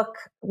 A book,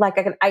 like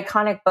an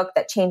iconic book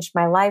that changed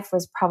my life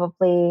was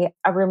probably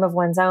A Room of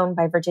One's Own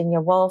by Virginia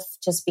Woolf,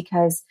 just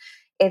because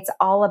it's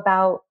all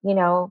about,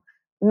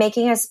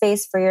 making a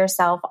space for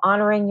yourself,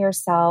 honoring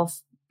yourself,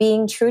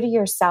 being true to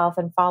yourself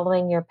and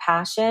following your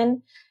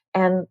passion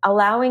and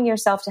allowing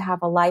yourself to have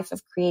a life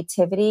of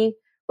creativity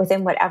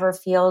within whatever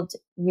field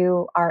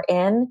you are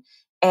in.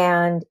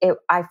 And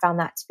I found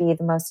that to be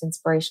the most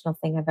inspirational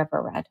thing I've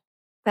ever read.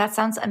 That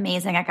sounds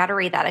amazing. I got to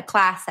read that. A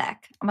classic.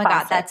 Oh my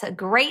God, that's a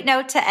great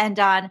note to end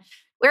on.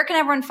 Where can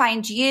everyone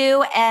find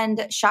you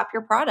and shop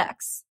your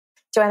products?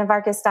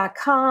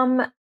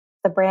 JoannaVargas.com.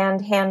 The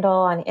brand handle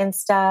on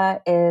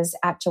Insta is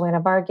at Joanna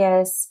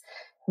Vargas.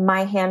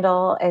 My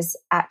handle is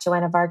at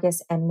Joanna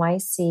Vargas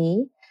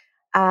NYC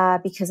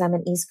because I'm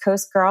an East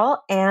Coast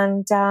girl.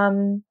 And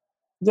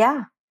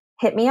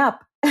hit me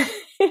up.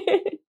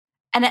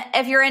 And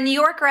if you're in New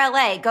York or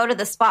LA, go to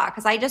the spot,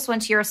 because I just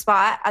went to your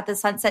spot at the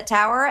Sunset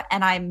Tower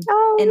and I'm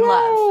in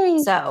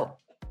love. So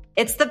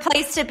it's the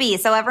place to be.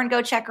 So everyone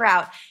go check her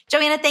out.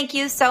 Joanna, thank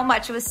you so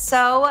much. It was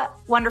so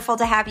wonderful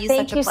to have you.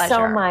 Thank Such a pleasure.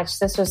 Thank you so much.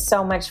 This was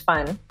so much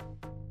fun.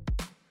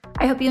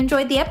 I hope you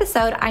enjoyed the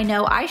episode. I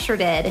know I sure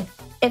did.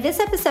 If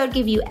this episode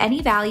gave you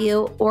any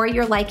value or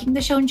you're liking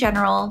the show in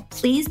general,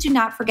 please do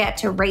not forget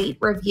to rate,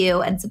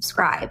 review, and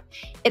subscribe.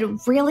 It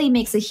really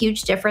makes a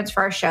huge difference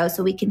for our show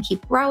so we can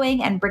keep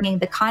growing and bringing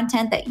the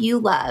content that you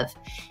love.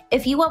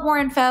 If you want more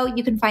info,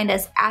 you can find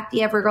us at The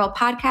Evergirl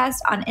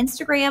Podcast on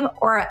Instagram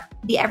or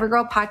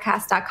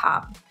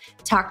theevergirlpodcast.com.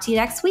 Talk to you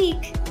next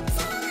week.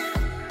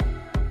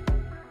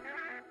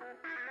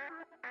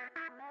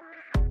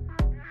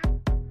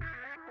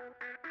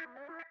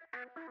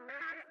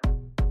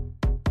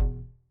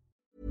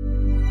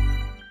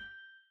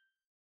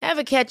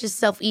 Ever catch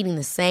yourself eating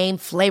the same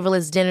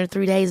flavorless dinner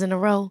 3 days in a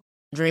row?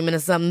 Dreaming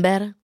of something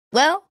better?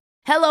 Well,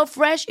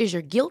 HelloFresh is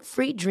your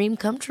guilt-free dream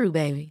come true,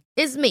 baby.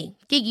 It's me,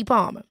 Keke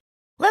Palmer.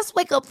 Let's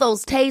wake up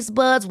those taste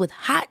buds with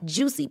hot,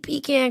 juicy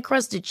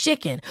pecan-crusted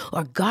chicken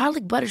or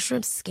garlic butter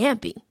shrimp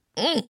scampi.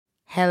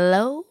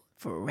 Hello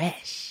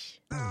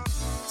Fresh.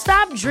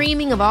 Stop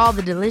dreaming of all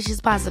the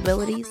delicious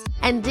possibilities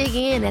and dig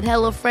in at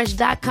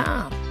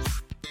HelloFresh.com.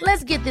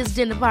 Let's get this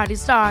dinner party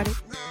started.